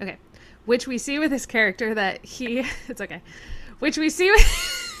 Okay. Which we see with his character that he. It's okay. Which we see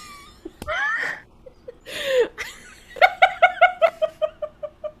with.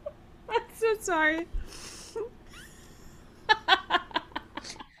 I'm so sorry.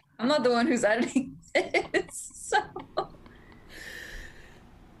 I'm not the one who's editing this.